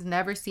things he's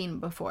never seen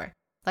before.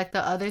 Like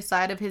the other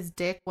side of his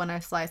dick when I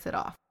slice it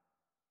off.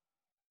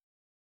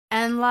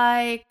 And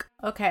like,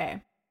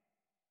 okay.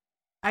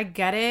 I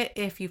get it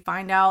if you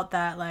find out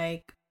that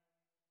like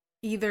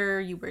either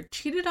you were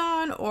cheated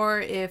on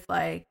or if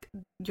like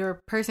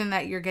your person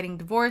that you're getting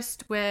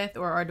divorced with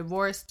or are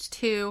divorced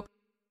to,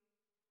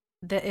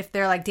 that if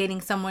they're like dating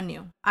someone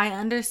new. I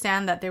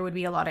understand that there would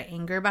be a lot of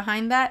anger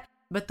behind that,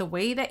 but the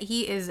way that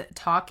he is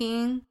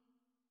talking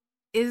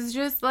is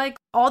just like,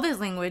 all this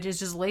language is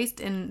just laced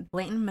in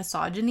blatant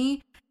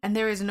misogyny, and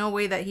there is no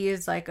way that he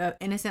is like an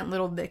innocent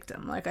little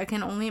victim. Like, I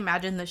can only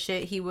imagine the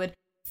shit he would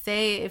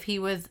say if he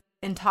was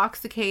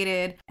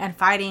intoxicated and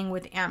fighting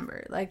with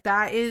Amber. Like,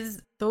 that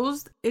is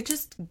it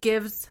just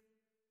gives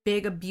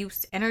big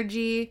abuse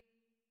energy.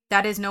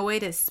 That is no way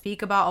to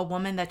speak about a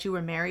woman that you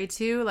were married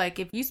to. Like,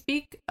 if you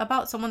speak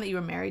about someone that you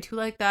were married to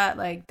like that,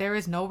 like, there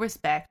is no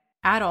respect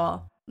at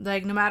all.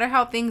 Like, no matter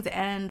how things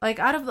end, like,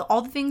 out of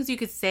all the things you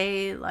could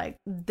say, like,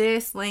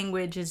 this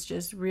language is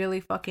just really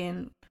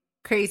fucking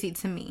crazy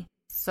to me.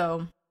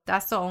 So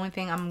that's the only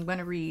thing I'm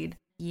gonna read.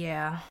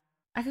 Yeah,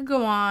 I could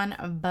go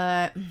on,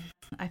 but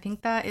I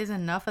think that is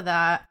enough of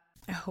that.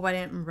 I hope I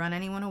didn't run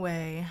anyone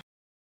away.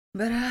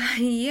 But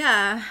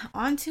yeah,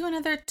 on to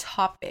another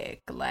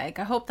topic. Like,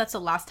 I hope that's the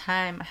last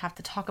time I have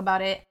to talk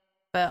about it,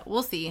 but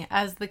we'll see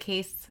as the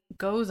case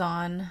goes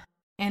on.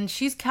 And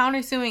she's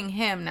countersuing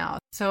him now.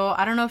 So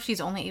I don't know if she's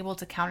only able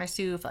to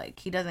countersue if like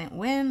he doesn't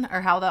win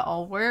or how that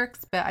all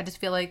works, but I just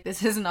feel like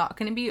this is not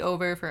going to be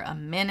over for a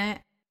minute.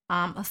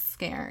 I'm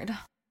scared.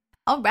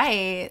 All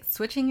right,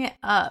 switching it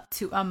up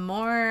to a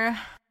more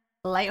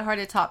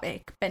lighthearted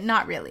topic, but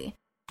not really.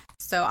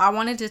 So I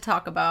wanted to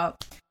talk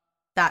about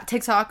that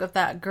TikTok of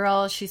that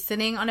girl. She's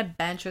sitting on a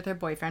bench with her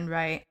boyfriend,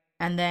 right?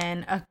 And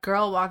then a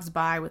girl walks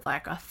by with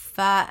like a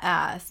fat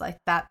ass, like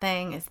that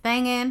thing is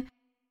thangin'.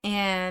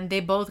 And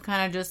they both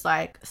kind of just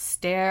like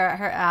stare at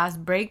her ass,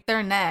 break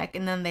their neck,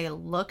 and then they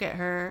look at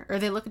her, or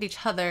they look at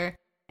each other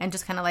and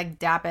just kind of like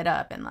dap it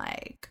up and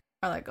like,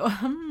 or like,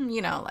 oh,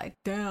 you know, like,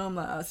 damn,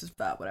 that ass is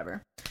fat,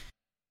 whatever.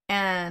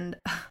 And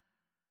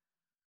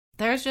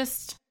there's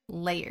just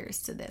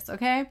layers to this,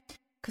 okay?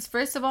 Because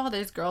first of all,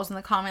 there's girls in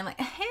the comment like,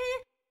 hey,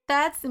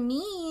 that's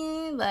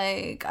me.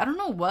 Like, I don't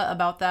know what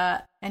about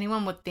that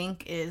anyone would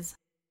think is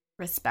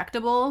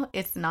respectable.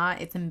 It's not.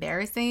 It's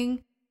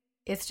embarrassing.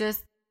 It's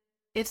just,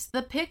 it's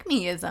the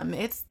pick-me-ism.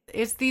 It's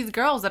these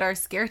girls that are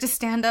scared to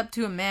stand up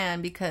to a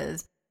man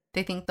because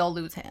they think they'll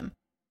lose him.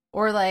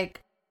 Or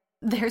like,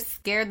 they're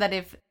scared that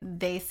if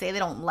they say they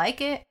don't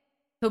like it,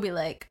 he'll be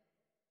like,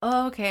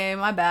 oh, okay,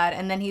 my bad.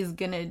 And then he's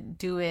gonna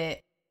do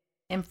it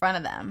in front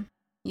of them,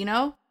 you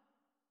know?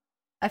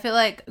 I feel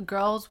like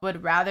girls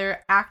would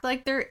rather act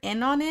like they're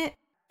in on it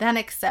than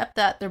accept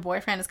that their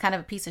boyfriend is kind of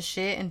a piece of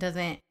shit and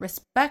doesn't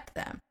respect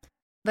them.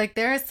 Like,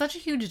 there is such a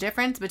huge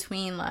difference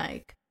between,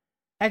 like,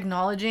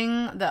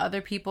 acknowledging that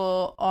other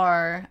people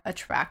are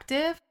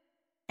attractive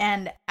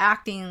and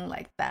acting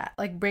like that.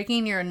 Like,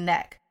 breaking your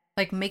neck.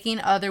 Like,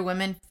 making other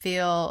women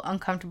feel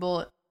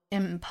uncomfortable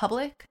in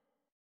public.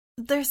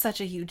 There's such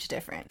a huge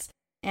difference.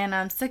 And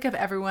I'm sick of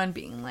everyone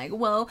being like,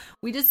 well,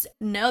 we just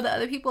know that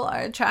other people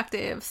are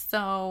attractive,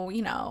 so,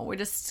 you know, we're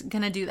just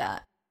gonna do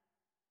that.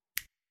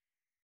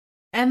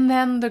 And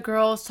then the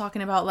girls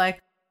talking about like,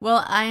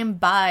 well, I'm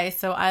bi,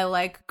 so I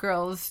like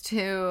girls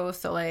too,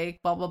 so like,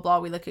 blah, blah, blah,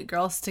 we look at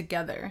girls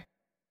together.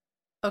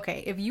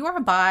 Okay, if you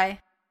are bi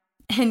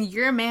and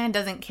your man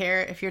doesn't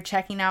care if you're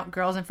checking out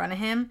girls in front of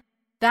him,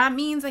 that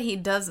means that he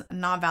does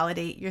not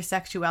validate your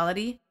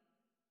sexuality.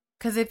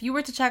 Because if you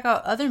were to check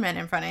out other men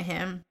in front of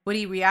him, would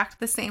he react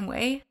the same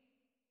way?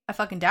 I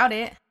fucking doubt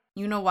it.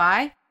 You know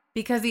why?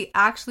 Because he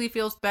actually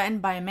feels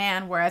threatened by a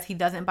man, whereas he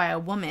doesn't by a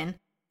woman.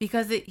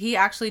 Because he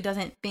actually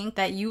doesn't think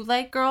that you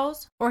like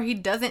girls, or he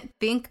doesn't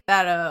think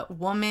that a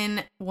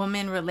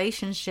woman-woman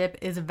relationship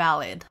is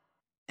valid.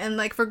 And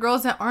like for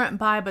girls that aren't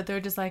bi, but they're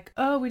just like,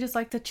 oh, we just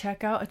like to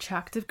check out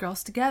attractive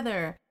girls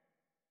together.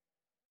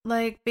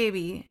 Like,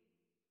 baby,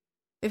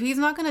 if he's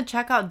not gonna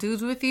check out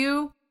dudes with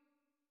you,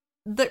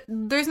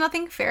 there's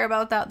nothing fair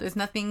about that. There's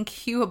nothing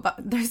cute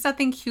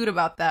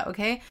about that,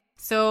 okay?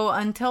 So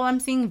until I'm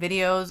seeing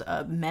videos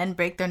of men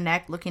break their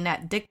neck looking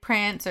at dick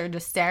prints or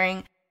just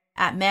staring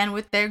at men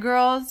with their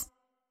girls,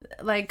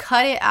 like,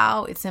 cut it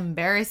out. It's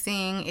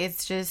embarrassing.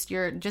 It's just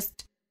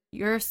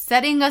you're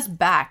setting us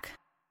back.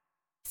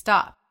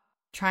 Stop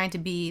trying to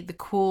be the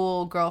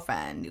cool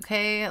girlfriend,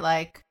 okay?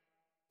 Like,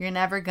 you're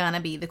never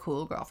gonna be the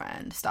cool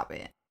girlfriend. Stop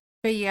it.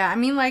 But yeah, I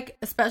mean, like,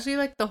 especially,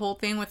 like, the whole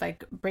thing with,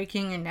 like,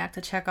 breaking your neck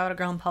to check out a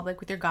girl in public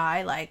with your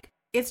guy, like,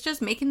 it's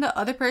just making the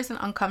other person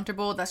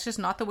uncomfortable. That's just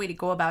not the way to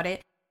go about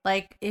it.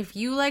 Like, if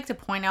you like to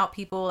point out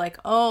people, like,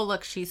 oh,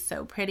 look, she's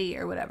so pretty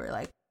or whatever,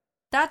 like,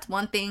 that's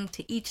one thing.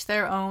 To each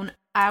their own.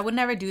 I would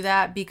never do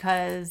that,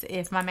 because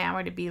if my man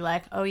were to be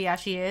like, oh, yeah,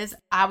 she is,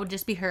 I would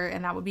just be hurt,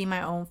 and that would be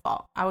my own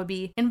fault. I would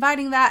be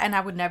inviting that, and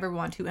I would never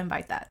want to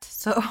invite that.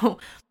 So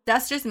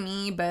that's just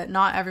me, but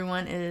not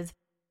everyone is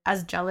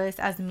as jealous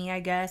as me, I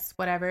guess,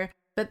 whatever.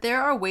 But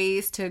there are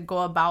ways to go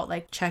about,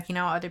 like, checking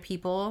out other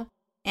people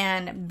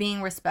and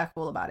being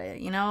respectful about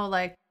it, you know?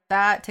 Like,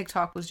 that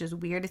TikTok was just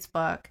weird as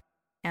fuck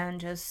and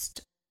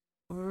just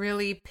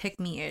really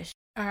pick-me-ish.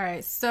 All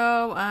right,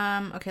 so,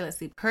 okay, let's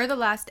see. Per the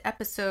last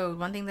episode,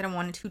 one thing that I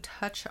wanted to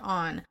touch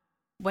on,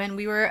 when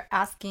we were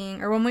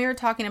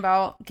talking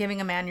about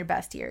giving a man your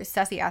best years,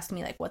 Ceci asked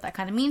me, like, what that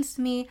kind of means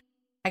to me.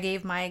 I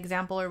gave my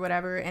example or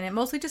whatever, and it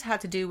mostly just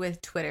had to do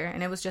with Twitter,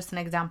 and it was just an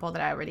example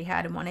that I already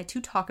had and wanted to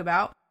talk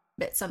about.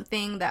 But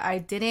something that I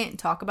didn't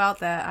talk about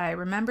that I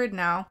remembered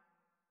now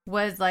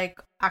was,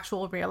 like,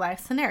 actual real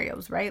life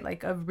scenarios, right?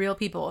 Like, of real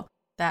people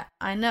that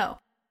I know.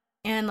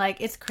 And, like,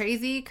 it's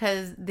crazy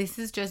because this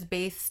is just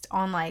based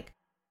on, like,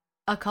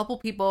 a couple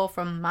people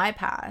from my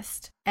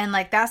past. And,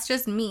 like, that's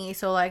just me.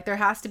 So, like, there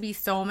has to be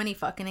so many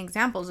fucking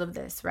examples of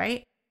this,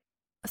 right?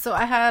 So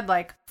I had,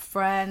 like,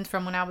 friends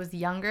from when I was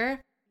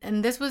younger.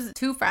 And this was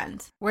two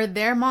friends where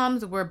their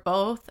moms were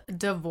both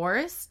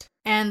divorced.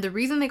 And the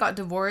reason they got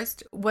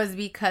divorced was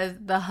because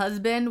the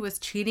husband was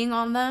cheating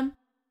on them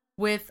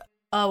with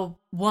a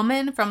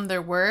woman from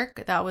their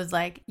work that was,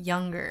 like,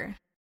 younger,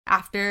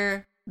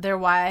 after their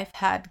wife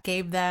had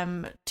gave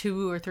them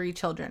 2 or 3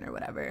 children or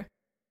whatever.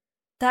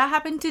 That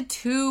happened to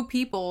 2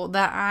 people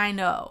that I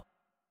know.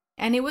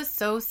 And it was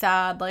so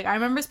sad. Like, I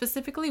remember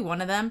specifically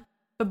one of them,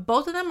 but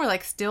both of them were,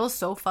 like, still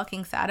so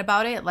fucking sad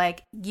about it,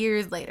 like,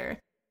 years later.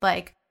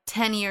 Like,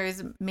 10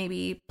 years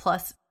maybe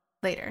plus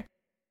later.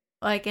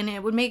 Like, and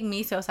it would make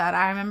me so sad.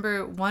 I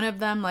remember one of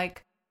them,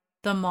 like,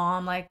 the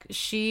mom, like,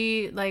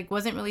 she, like,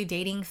 wasn't really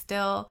dating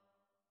still,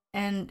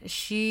 and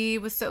she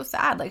was so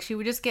sad. Like, she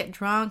would just get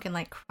drunk and,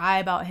 like, cry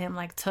about him,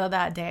 like, to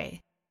that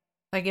day.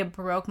 Like, it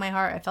broke my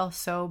heart. I felt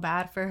so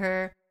bad for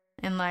her.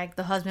 And, like,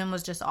 the husband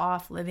was just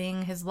off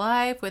living his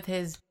life with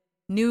his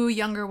new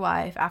younger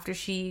wife after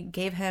she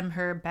gave him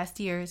her best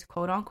years,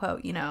 quote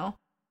unquote, you know?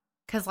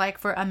 Because, like,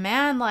 for a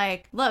man,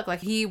 like, look,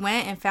 like, he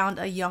went and found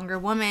a younger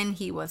woman.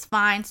 He was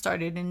fine,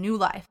 started a new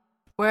life.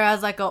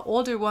 Whereas, like, an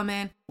older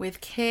woman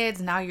with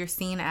kids, now you're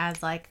seen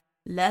as, like,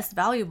 less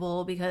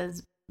valuable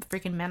because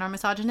freaking men are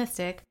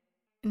misogynistic.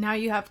 Now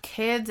you have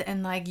kids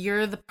and, like,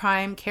 you're the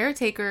prime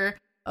caretaker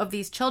of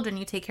these children.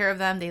 You take care of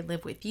them, they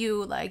live with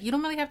you. Like, you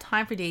don't really have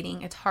time for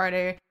dating. It's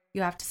harder.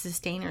 You have to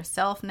sustain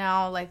yourself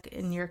now, like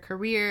in your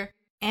career,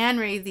 and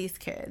raise these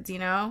kids, you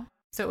know?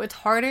 So it's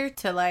harder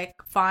to like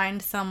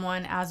find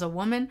someone as a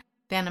woman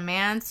than a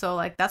man. So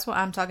like that's what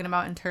I'm talking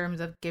about in terms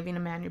of giving a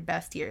man your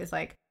best years.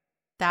 Like,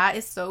 that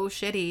is so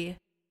shitty,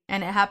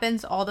 and it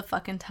happens all the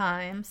fucking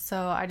time.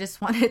 So I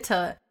just wanted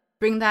to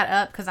bring that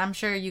up because I'm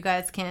sure you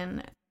guys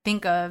can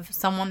think of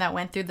someone that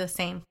went through the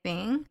same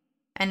thing,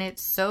 and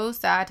it's so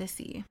sad to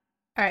see.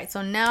 All right,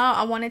 so now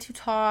I wanted to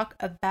talk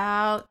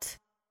about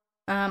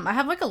I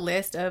have like a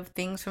list of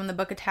things from the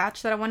book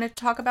attached that I wanted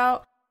to talk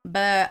about,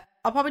 but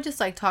I'll probably just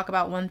like talk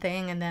about one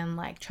thing and then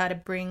like try to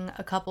bring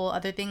a couple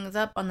other things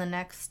up on the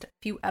next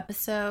few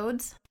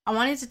episodes. I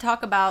wanted to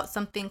talk about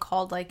something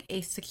called like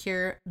a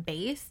secure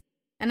base,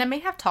 and I may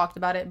have talked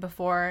about it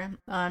before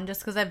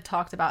just because I've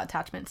talked about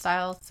attachment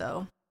styles,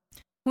 so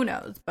who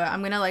knows, but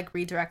I'm gonna like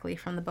read directly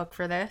from the book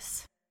for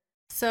this.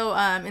 So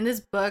in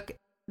this book,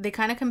 they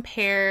kind of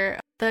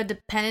compare the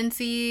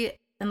dependency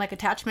and like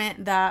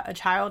attachment that a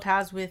child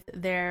has with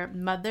their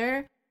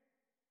mother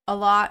a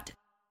lot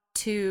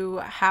to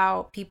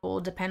how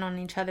people depend on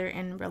each other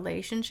in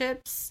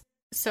relationships.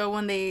 So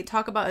when they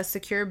talk about a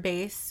secure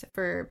base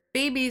for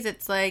babies,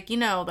 it's like, you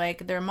know,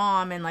 like their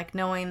mom, and like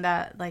knowing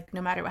that like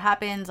no matter what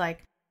happens,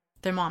 like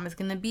their mom is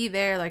going to be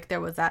there. Like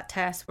there was that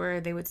test where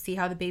they would see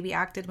how the baby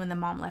acted when the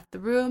mom left the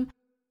room.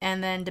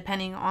 And then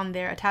depending on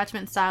their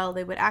attachment style,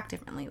 they would act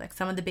differently. Like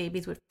some of the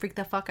babies would freak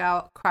the fuck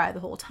out, cry the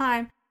whole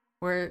time,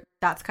 where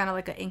that's kind of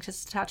like an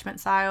anxious attachment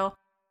style.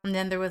 And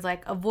then there was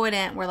like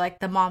avoidant, where like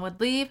the mom would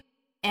leave,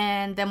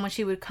 and then when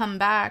she would come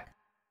back,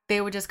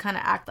 they would just kind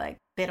of act like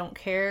they don't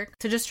care,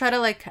 to just try to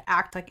like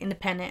act like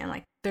independent and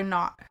like they're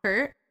not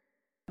hurt.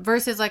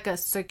 Versus like a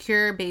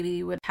secure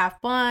baby would have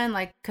fun,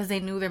 like because they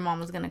knew their mom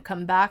was going to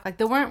come back. Like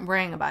they weren't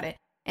worrying about it.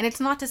 And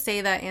it's not to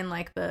say that in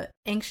like the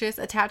anxious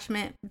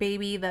attachment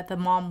baby that the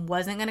mom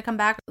wasn't going to come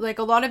back. Like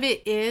a lot of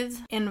it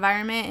is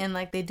environment, and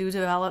like they do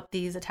develop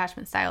these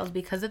attachment styles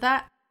because of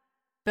that.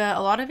 But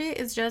a lot of it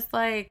is just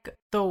like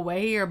the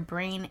way your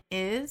brain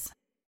is.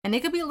 And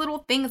it could be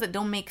little things that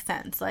don't make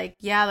sense. Like,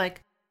 yeah,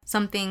 like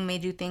something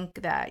made you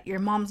think that your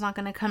mom's not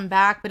going to come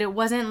back, but it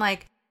wasn't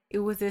like it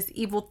was this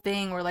evil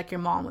thing where like your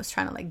mom was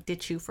trying to like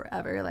ditch you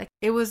forever. Like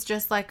it was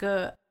just like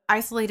a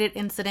isolated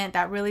incident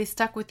that really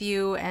stuck with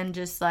you, and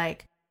just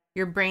like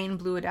your brain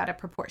blew it out of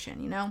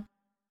proportion, you know?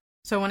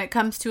 So when it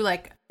comes to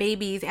like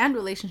babies and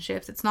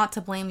relationships, it's not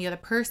to blame the other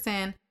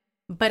person,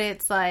 but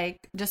it's like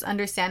just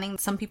understanding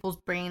some people's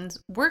brains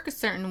work a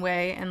certain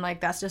way, and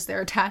like that's just their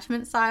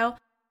attachment style.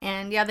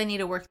 And yeah, they need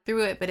to work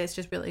through it, but it's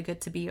just really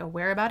good to be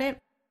aware about it.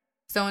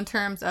 So in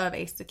terms of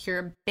a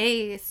secure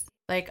base,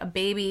 like a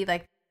baby,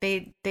 like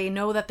they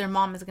know that their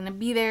mom is going to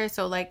be there.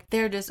 So like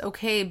they're just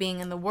okay being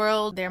in the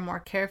world. They're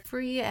more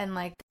carefree and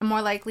like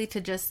more likely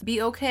to just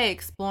be okay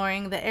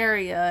exploring the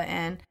area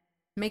and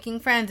making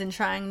friends and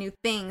trying new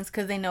things,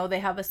 because they know they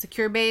have a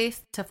secure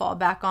base to fall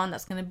back on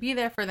that's going to be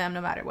there for them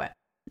no matter what.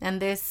 And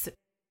this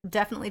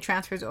definitely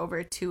transfers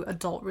over to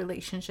adult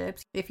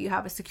relationships. If you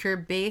have a secure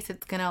base,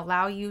 it's going to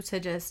allow you to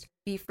just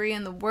be free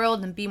in the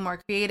world and be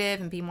more creative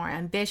and be more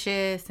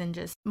ambitious and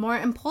just more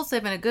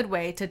impulsive in a good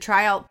way, to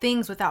try out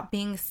things without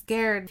being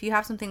scared. If you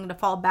have something to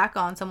fall back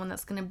on, someone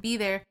that's going to be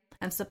there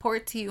and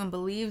supports you and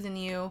believes in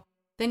you,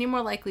 then you're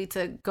more likely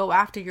to go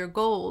after your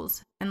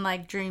goals and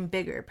like dream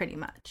bigger, pretty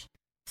much.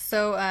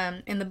 So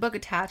in the book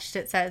attached,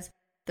 it says,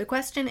 the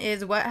question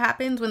is, what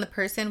happens when the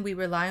person we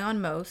rely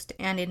on most,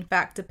 and in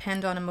fact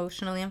depend on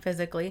emotionally and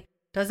physically,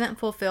 doesn't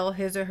fulfill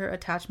his or her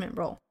attachment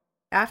role?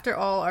 After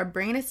all, our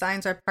brain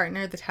assigns our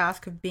partner the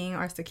task of being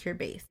our secure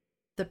base,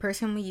 the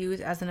person we use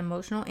as an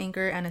emotional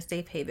anchor and a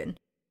safe haven,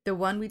 the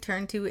one we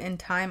turn to in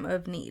time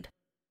of need.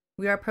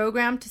 We are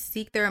programmed to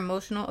seek their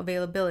emotional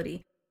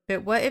availability,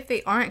 but what if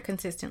they aren't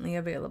consistently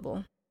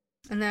available?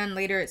 And then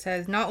later it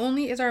says, not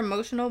only is our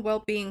emotional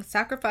well-being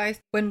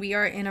sacrificed when we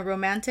are in a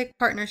romantic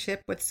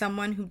partnership with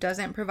someone who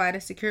doesn't provide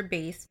a secure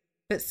base,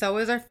 but so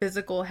is our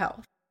physical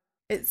health.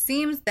 It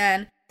seems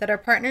then that our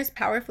partners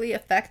powerfully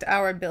affect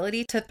our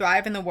ability to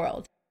thrive in the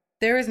world.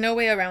 There is no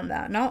way around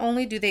that. Not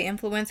only do they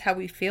influence how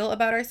we feel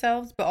about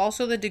ourselves, but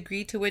also the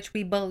degree to which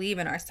we believe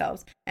in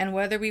ourselves and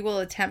whether we will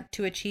attempt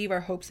to achieve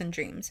our hopes and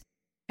dreams.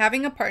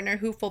 Having a partner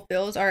who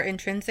fulfills our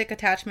intrinsic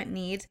attachment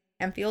needs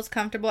and feels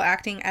comfortable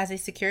acting as a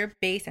secure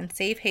base and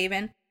safe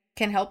haven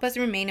can help us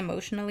remain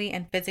emotionally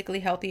and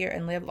physically healthier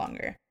and live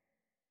longer.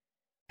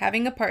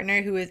 Having a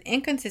partner who is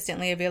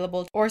inconsistently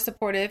available or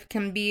supportive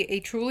can be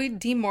a truly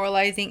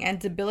demoralizing and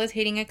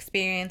debilitating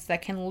experience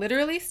that can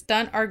literally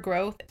stunt our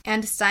growth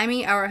and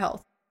stymie our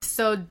health.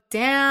 So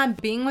damn,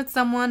 being with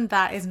someone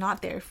that is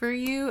not there for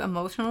you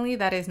emotionally,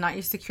 that is not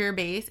your secure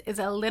base, is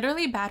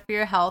literally bad for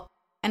your health,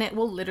 and it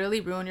will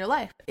literally ruin your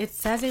life. It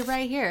says it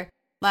right here.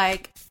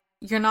 Like,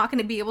 you're not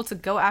going to be able to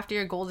go after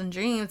your goals and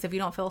dreams if you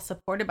don't feel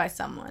supported by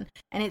someone.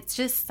 And it's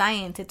just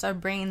science. It's our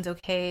brains,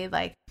 okay?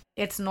 Like,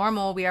 it's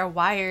normal. We are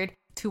wired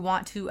to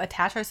want to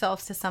attach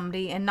ourselves to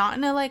somebody, and not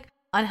in a like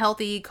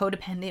unhealthy,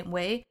 codependent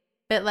way,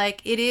 but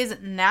like it is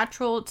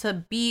natural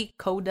to be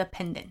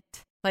codependent.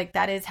 Like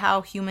that is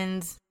how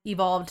humans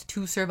evolved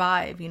to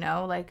survive, you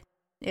know? Like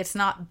it's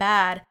not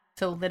bad.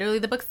 So literally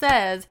the book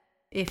says,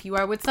 if you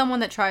are with someone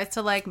that tries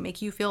to like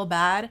make you feel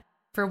bad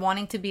for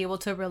wanting to be able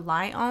to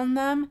rely on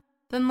them,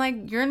 then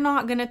like you're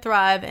not going to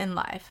thrive in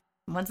life.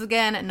 Once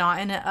again, not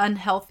in an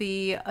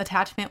unhealthy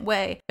attachment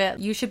way,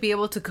 but you should be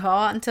able to go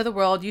out into the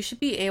world. You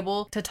should be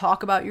able to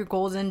talk about your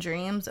goals and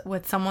dreams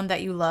with someone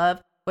that you love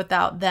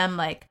without them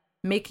like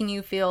making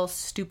you feel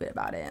stupid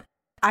about it.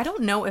 I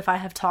don't know if I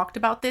have talked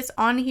about this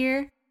on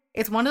here.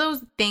 It's one of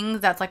those things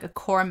that's like a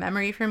core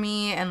memory for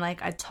me, and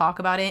like I talk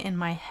about it in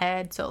my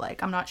head. So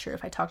like I'm not sure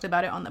if I talked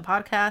about it on the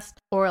podcast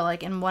or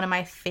like in one of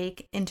my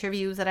fake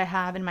interviews that I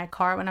have in my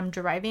car when I'm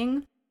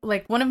driving.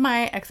 Like one of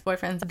my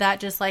ex-boyfriends that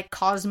just like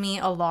caused me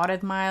a lot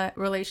of my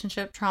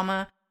relationship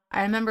trauma.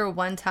 I remember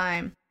one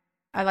time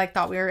I like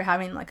thought we were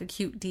having like a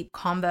cute deep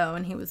convo,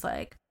 and he was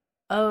like,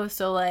 oh,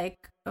 so like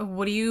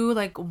what do you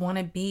like want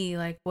to be?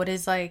 Like what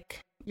is like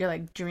your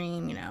like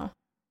dream, you know?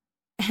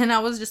 And I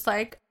was just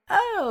like,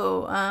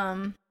 oh,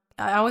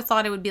 I always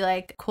thought it would be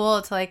like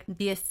cool to like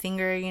be a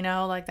singer, you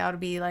know, like that would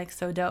be like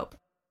so dope.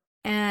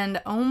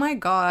 And oh my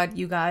God,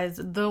 you guys,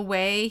 the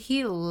way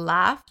he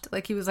laughed,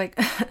 like he was like,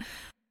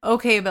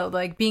 okay, but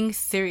like being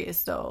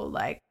serious though,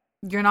 like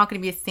you're not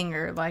going to be a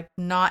singer. Like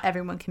not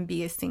everyone can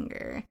be a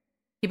singer.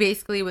 He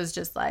basically was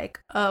just like,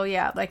 oh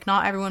yeah, like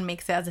not everyone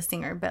makes it as a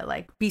singer, but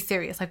like be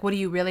serious. Like what do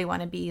you really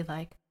want to be?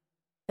 Like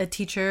a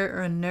teacher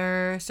or a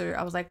nurse? Or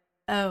I was like,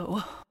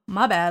 oh,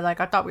 my bad.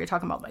 Like I thought we were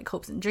talking about like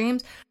hopes and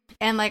dreams.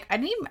 And like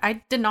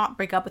I did not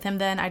break up with him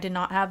then. I did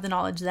not have the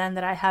knowledge then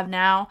that I have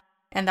now.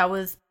 And that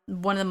was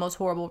one of the most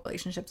horrible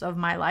relationships of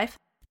my life.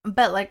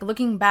 But like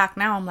looking back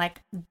now, I'm like,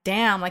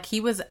 damn, like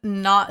he was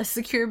not a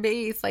secure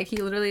base. Like he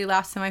literally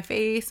laughed in my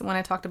face when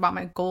I talked about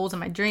my goals and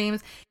my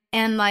dreams.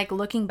 And like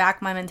looking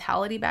back, my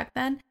mentality back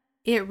then,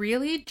 it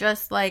really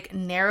just like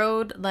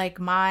narrowed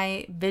like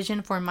my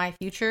vision for my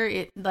future.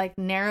 It like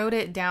narrowed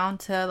it down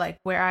to like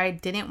where I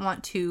didn't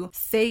want to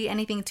say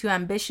anything too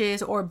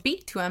ambitious or be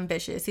too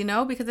ambitious, you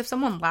know, because if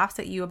someone laughs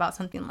at you about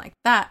something like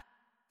that,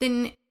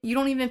 then you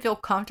don't even feel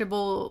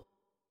comfortable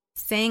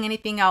saying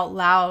anything out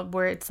loud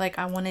where it's like,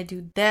 I want to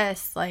do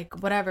this,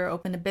 like whatever,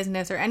 open a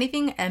business or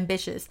anything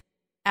ambitious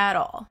at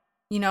all.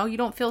 You know, you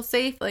don't feel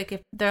safe. Like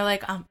if they're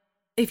like,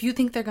 if you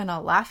think they're going to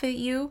laugh at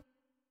you,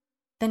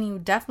 then you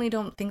definitely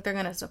don't think they're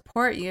going to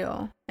support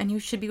you. And you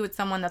should be with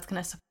someone that's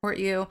going to support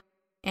you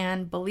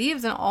and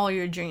believes in all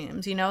your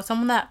dreams, you know,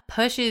 someone that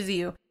pushes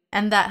you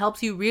and that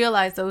helps you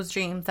realize those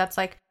dreams. That's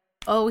like,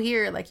 oh,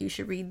 here, like you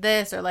should read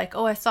this, or like,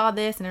 oh, I saw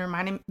this and it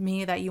reminded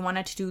me that you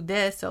wanted to do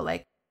this. So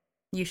like,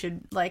 you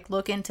should like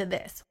look into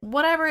this,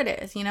 whatever it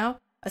is, you know.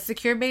 A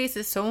secure base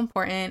is so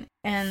important,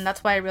 and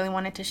that's why I really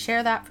wanted to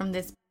share that from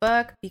this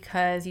book,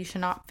 because you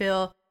should not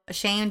feel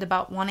ashamed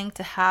about wanting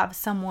to have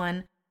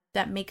someone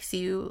that makes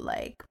you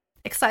like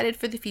excited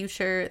for the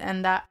future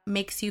and that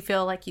makes you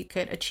feel like you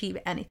could achieve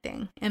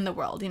anything in the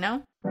world, you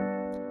know.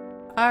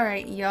 All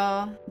right,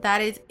 y'all,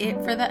 that is it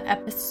for the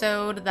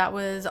episode. That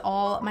was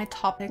all my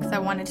topics I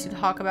wanted to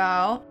talk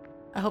about.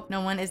 I hope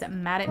no one is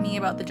mad at me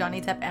about the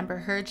Johnny Depp Amber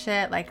Heard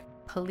shit. Like,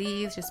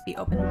 please just be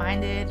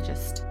open-minded.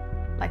 Just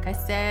like I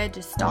said,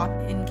 just stop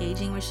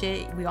engaging with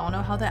shit. We all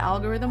know how the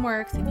algorithm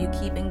works. If you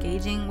keep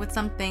engaging with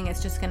something,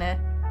 it's just gonna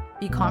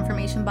be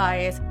confirmation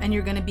bias, and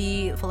you're gonna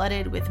be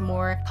flooded with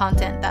more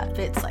content that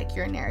fits like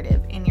your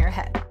narrative in your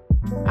head.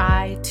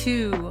 I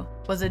too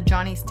was a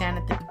Johnny stan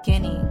at the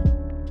beginning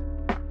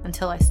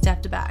until I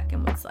stepped back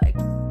and was like,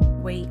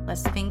 wait,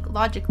 let's think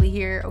logically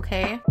here,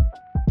 okay?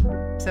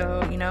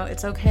 So, you know,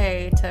 it's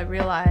okay to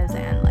realize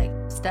and like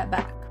step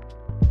back.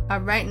 All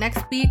right,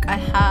 next week I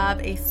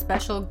have a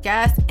special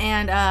guest,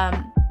 and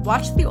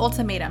watch The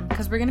Ultimatum,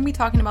 because we're going to be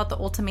talking about The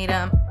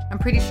Ultimatum. I'm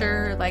pretty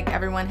sure like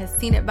everyone has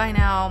seen it by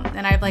now,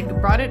 and I've like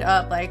brought it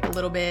up like a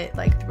little bit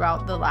like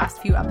throughout the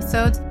last few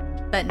episodes.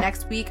 But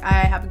next week I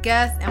have a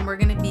guest and we're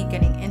going to be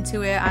getting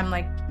into it. I'm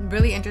like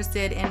really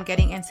interested in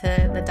getting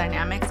into the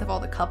dynamics of all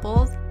the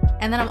couples.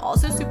 And then I'm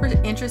also super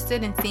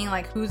interested in seeing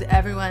like who's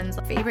everyone's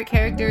favorite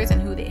characters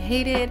and who they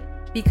hated,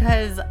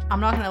 because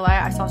I'm not going to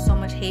lie, I saw so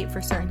much hate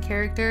for certain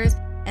characters.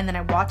 And then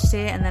I watched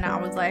it and then I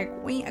was like,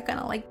 wait, I kind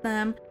of like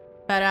them.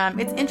 But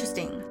it's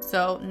interesting.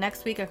 So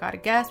next week I got a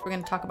guest. We're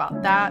going to talk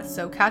about that.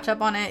 So catch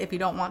up on it if you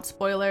don't want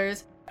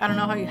spoilers. I don't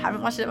know how you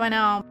haven't watched it by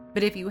now,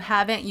 but if you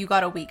haven't, you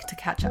got a week to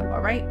catch up,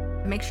 all right?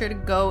 Make sure to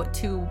go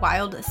to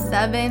Wild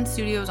 7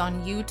 Studios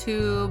on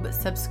YouTube,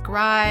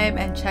 subscribe,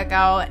 and check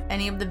out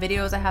any of the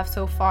videos I have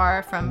so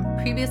far from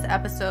previous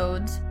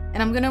episodes.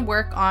 And I'm going to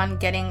work on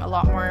getting a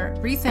lot more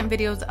recent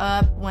videos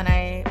up when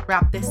I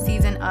wrap this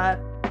season up.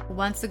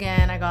 Once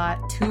again, I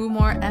got 2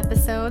 more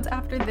episodes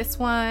after this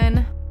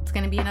one. It's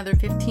going to be another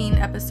 15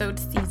 episode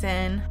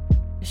season.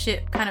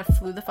 Shit kind of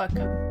flew the fuck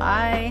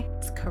by.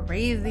 It's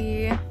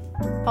crazy.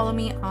 Follow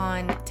me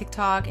on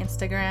TikTok,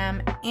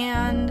 Instagram,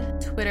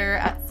 and Twitter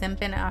at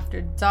Simpin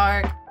After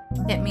Dark.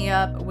 Hit me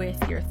up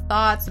with your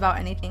thoughts about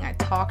anything I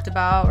talked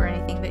about or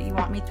anything that you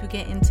want me to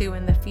get into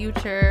in the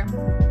future.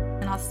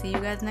 And I'll see you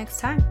guys next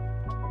time.